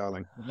last week,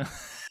 darling.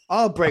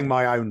 I'll bring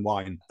my own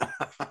wine.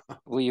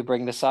 Will you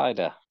bring the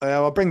cider?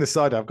 I'll bring the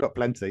cider. I've got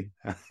plenty.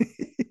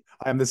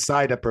 I am the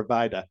cider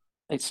provider.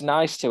 It's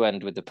nice to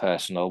end with the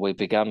personal. We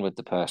began with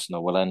the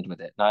personal. We'll end with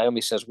it.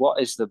 Naomi says,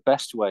 what is the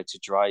best way to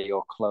dry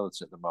your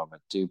clothes at the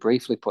moment? Do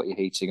briefly put your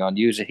heating on,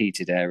 use a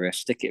heated area,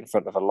 stick it in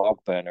front of a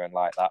log burner and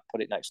light that, put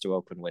it next to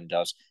open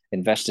windows,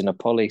 invest in a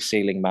pulley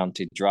ceiling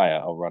mounted dryer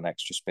or run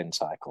extra spin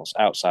cycles.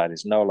 Outside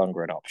is no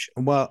longer an option.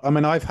 Well, I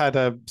mean, I've had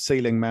a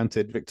ceiling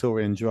mounted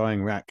Victorian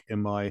drying rack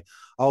in my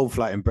old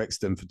flat in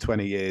Brixton for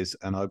 20 years.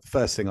 And the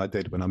first thing I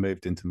did when I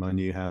moved into my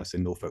new house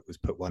in Norfolk was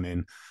put one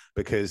in,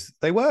 because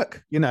they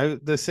work.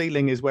 The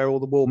ceiling is where all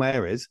the warm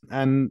air is.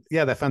 And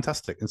yeah, they're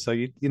fantastic. And so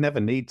you never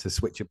need to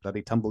switch a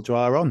bloody tumble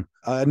dryer on.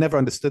 I never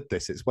understood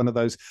this. It's one of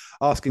those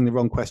asking the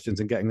wrong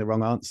questions and getting the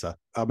wrong answer.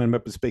 I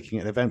remember speaking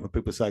at an event where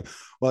people say,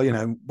 well,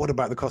 what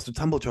about the cost of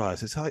tumble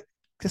dryers? It's like,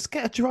 just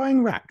get a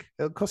drying rack.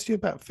 It'll cost you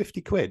about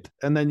 50 quid.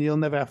 And then you'll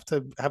never have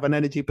to have an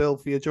energy bill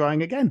for your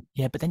drying again.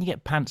 Yeah, but then you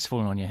get pants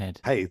falling on your head.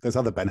 Hey, there's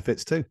other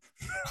benefits too.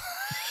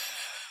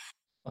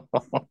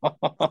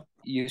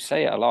 You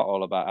say it a lot,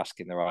 all about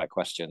asking the right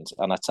questions.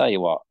 And I tell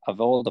you what, of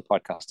all the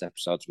podcast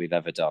episodes we've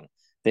ever done,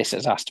 this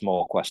has asked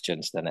more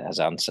questions than it has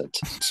answered.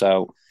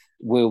 So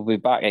we'll be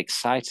back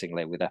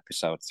excitingly with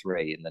episode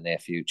 3 in the near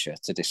future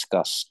to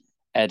discuss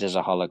Ed as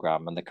a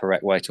hologram and the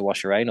correct way to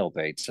wash your anal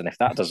beads. And if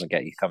that doesn't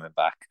get you coming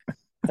back,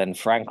 then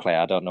frankly,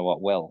 I don't know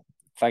what will.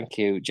 Thank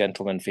you,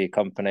 gentlemen, for your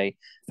company.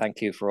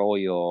 Thank you for all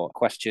your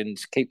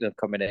questions. Keep them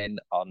coming in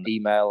on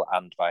email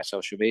and via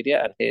social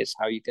media. And here's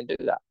how you can do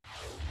that.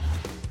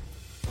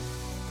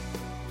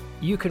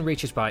 You can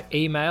reach us by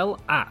email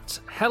at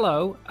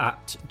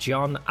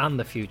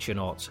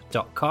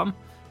hello@johnandthefuturenauts.com.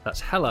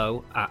 That's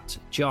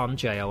hello@John,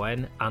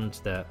 Jon, and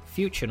the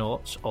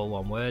Futurenauts, all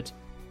one word,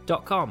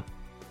 .com.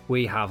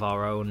 We have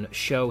our own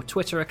show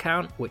Twitter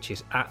account, which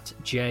is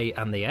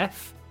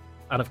 @JandtheF.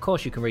 And of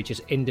course, you can reach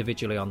us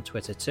individually on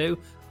Twitter too.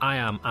 I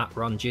am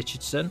 @Ron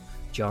Richardson,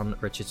 John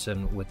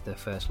Richardson with the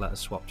first letters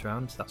swapped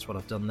around. That's what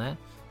I've done there.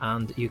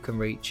 And you can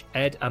reach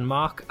Ed and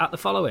Mark at the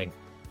following.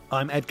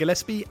 I'm Ed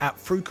Gillespie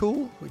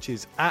 @Frucool, which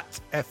is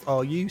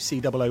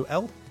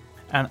 @FRUCOOL.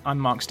 And I'm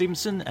Mark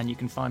Stevenson, and you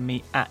can find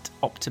me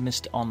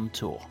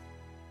 @OptimistOnTour.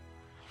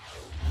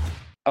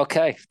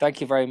 Okay,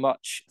 thank you very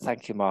much.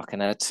 Thank you, Mark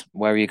and Ed.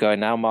 Where are you going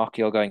now, Mark?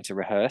 You're going to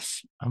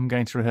rehearse? I'm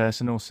going to rehearse,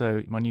 and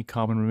also my new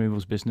carbon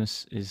removals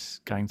business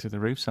is going through the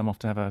roof, so I'm off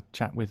to have a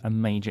chat with a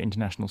major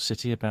international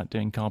city about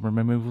doing carbon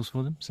removals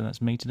for them. So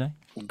that's me today.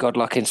 Good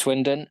luck in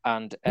Swindon,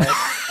 and Ed.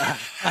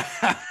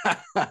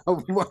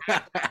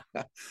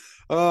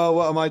 Oh,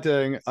 what am I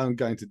doing? I'm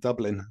going to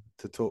Dublin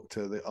to talk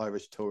to the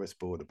Irish Tourist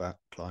Board about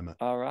climate.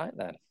 All right,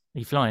 then. Are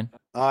you flying?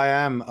 I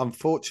am.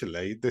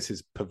 Unfortunately, this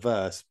is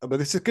perverse, but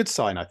this is a good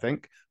sign, I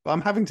think. But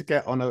I'm having to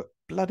get on a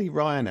bloody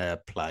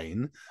Ryanair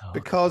plane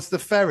because the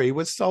ferry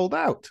was sold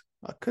out.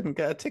 I couldn't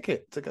get a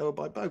ticket to go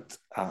by boat.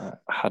 I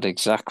had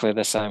exactly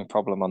the same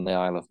problem on the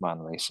Isle of Man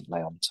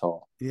recently on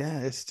tour. Yeah,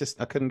 it's just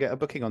I couldn't get a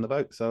booking on the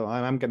boat. So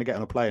I am going to get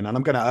on a plane and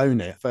I'm going to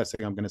own it. First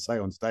thing I'm going to say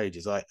on stage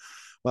is like,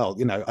 well,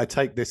 I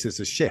take this as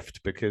a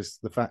shift because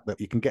the fact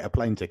that you can get a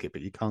plane ticket,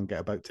 but you can't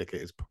get a boat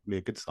ticket is probably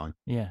a good sign.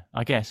 Yeah,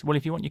 I guess. Well,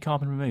 if you want your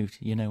carbon removed,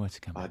 you know where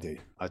to come. I do.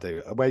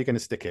 Where are you going to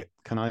stick it?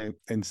 Can I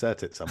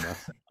insert it somewhere?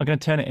 I'm going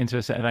to turn it into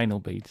a set of anal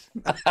beads.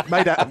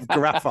 Made out of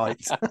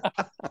graphite.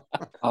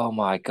 Oh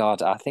my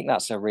God. I think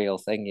that's a real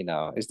thing,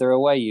 Is there a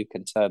way you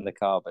can turn the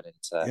carbon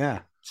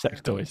into sex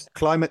toys?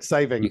 Climate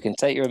saving. You can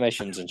take your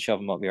emissions and shove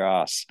them up your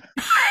ass.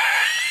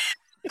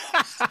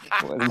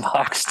 With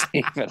Mark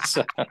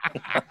Stevenson.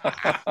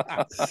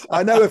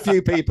 I know a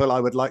few people I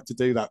would like to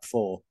do that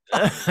for.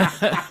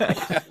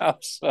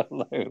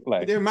 Absolutely.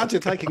 Can you imagine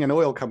taking an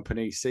oil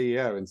company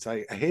CEO and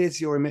say,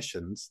 here's your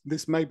emissions.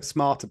 This may be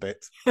smart a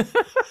bit.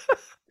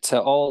 To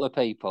all the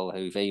people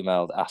who've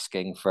emailed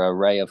asking for a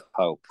ray of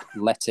hope,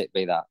 let it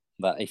be that.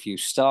 that if you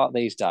start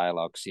these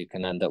dialogues, you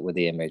can end up with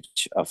the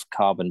image of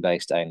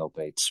carbon-based anal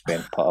beads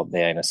being put up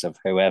the anus of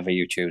whoever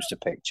you choose to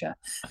picture.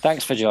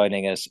 Thanks for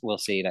joining us. We'll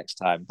see you next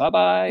time.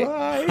 Bye-bye.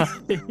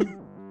 Bye.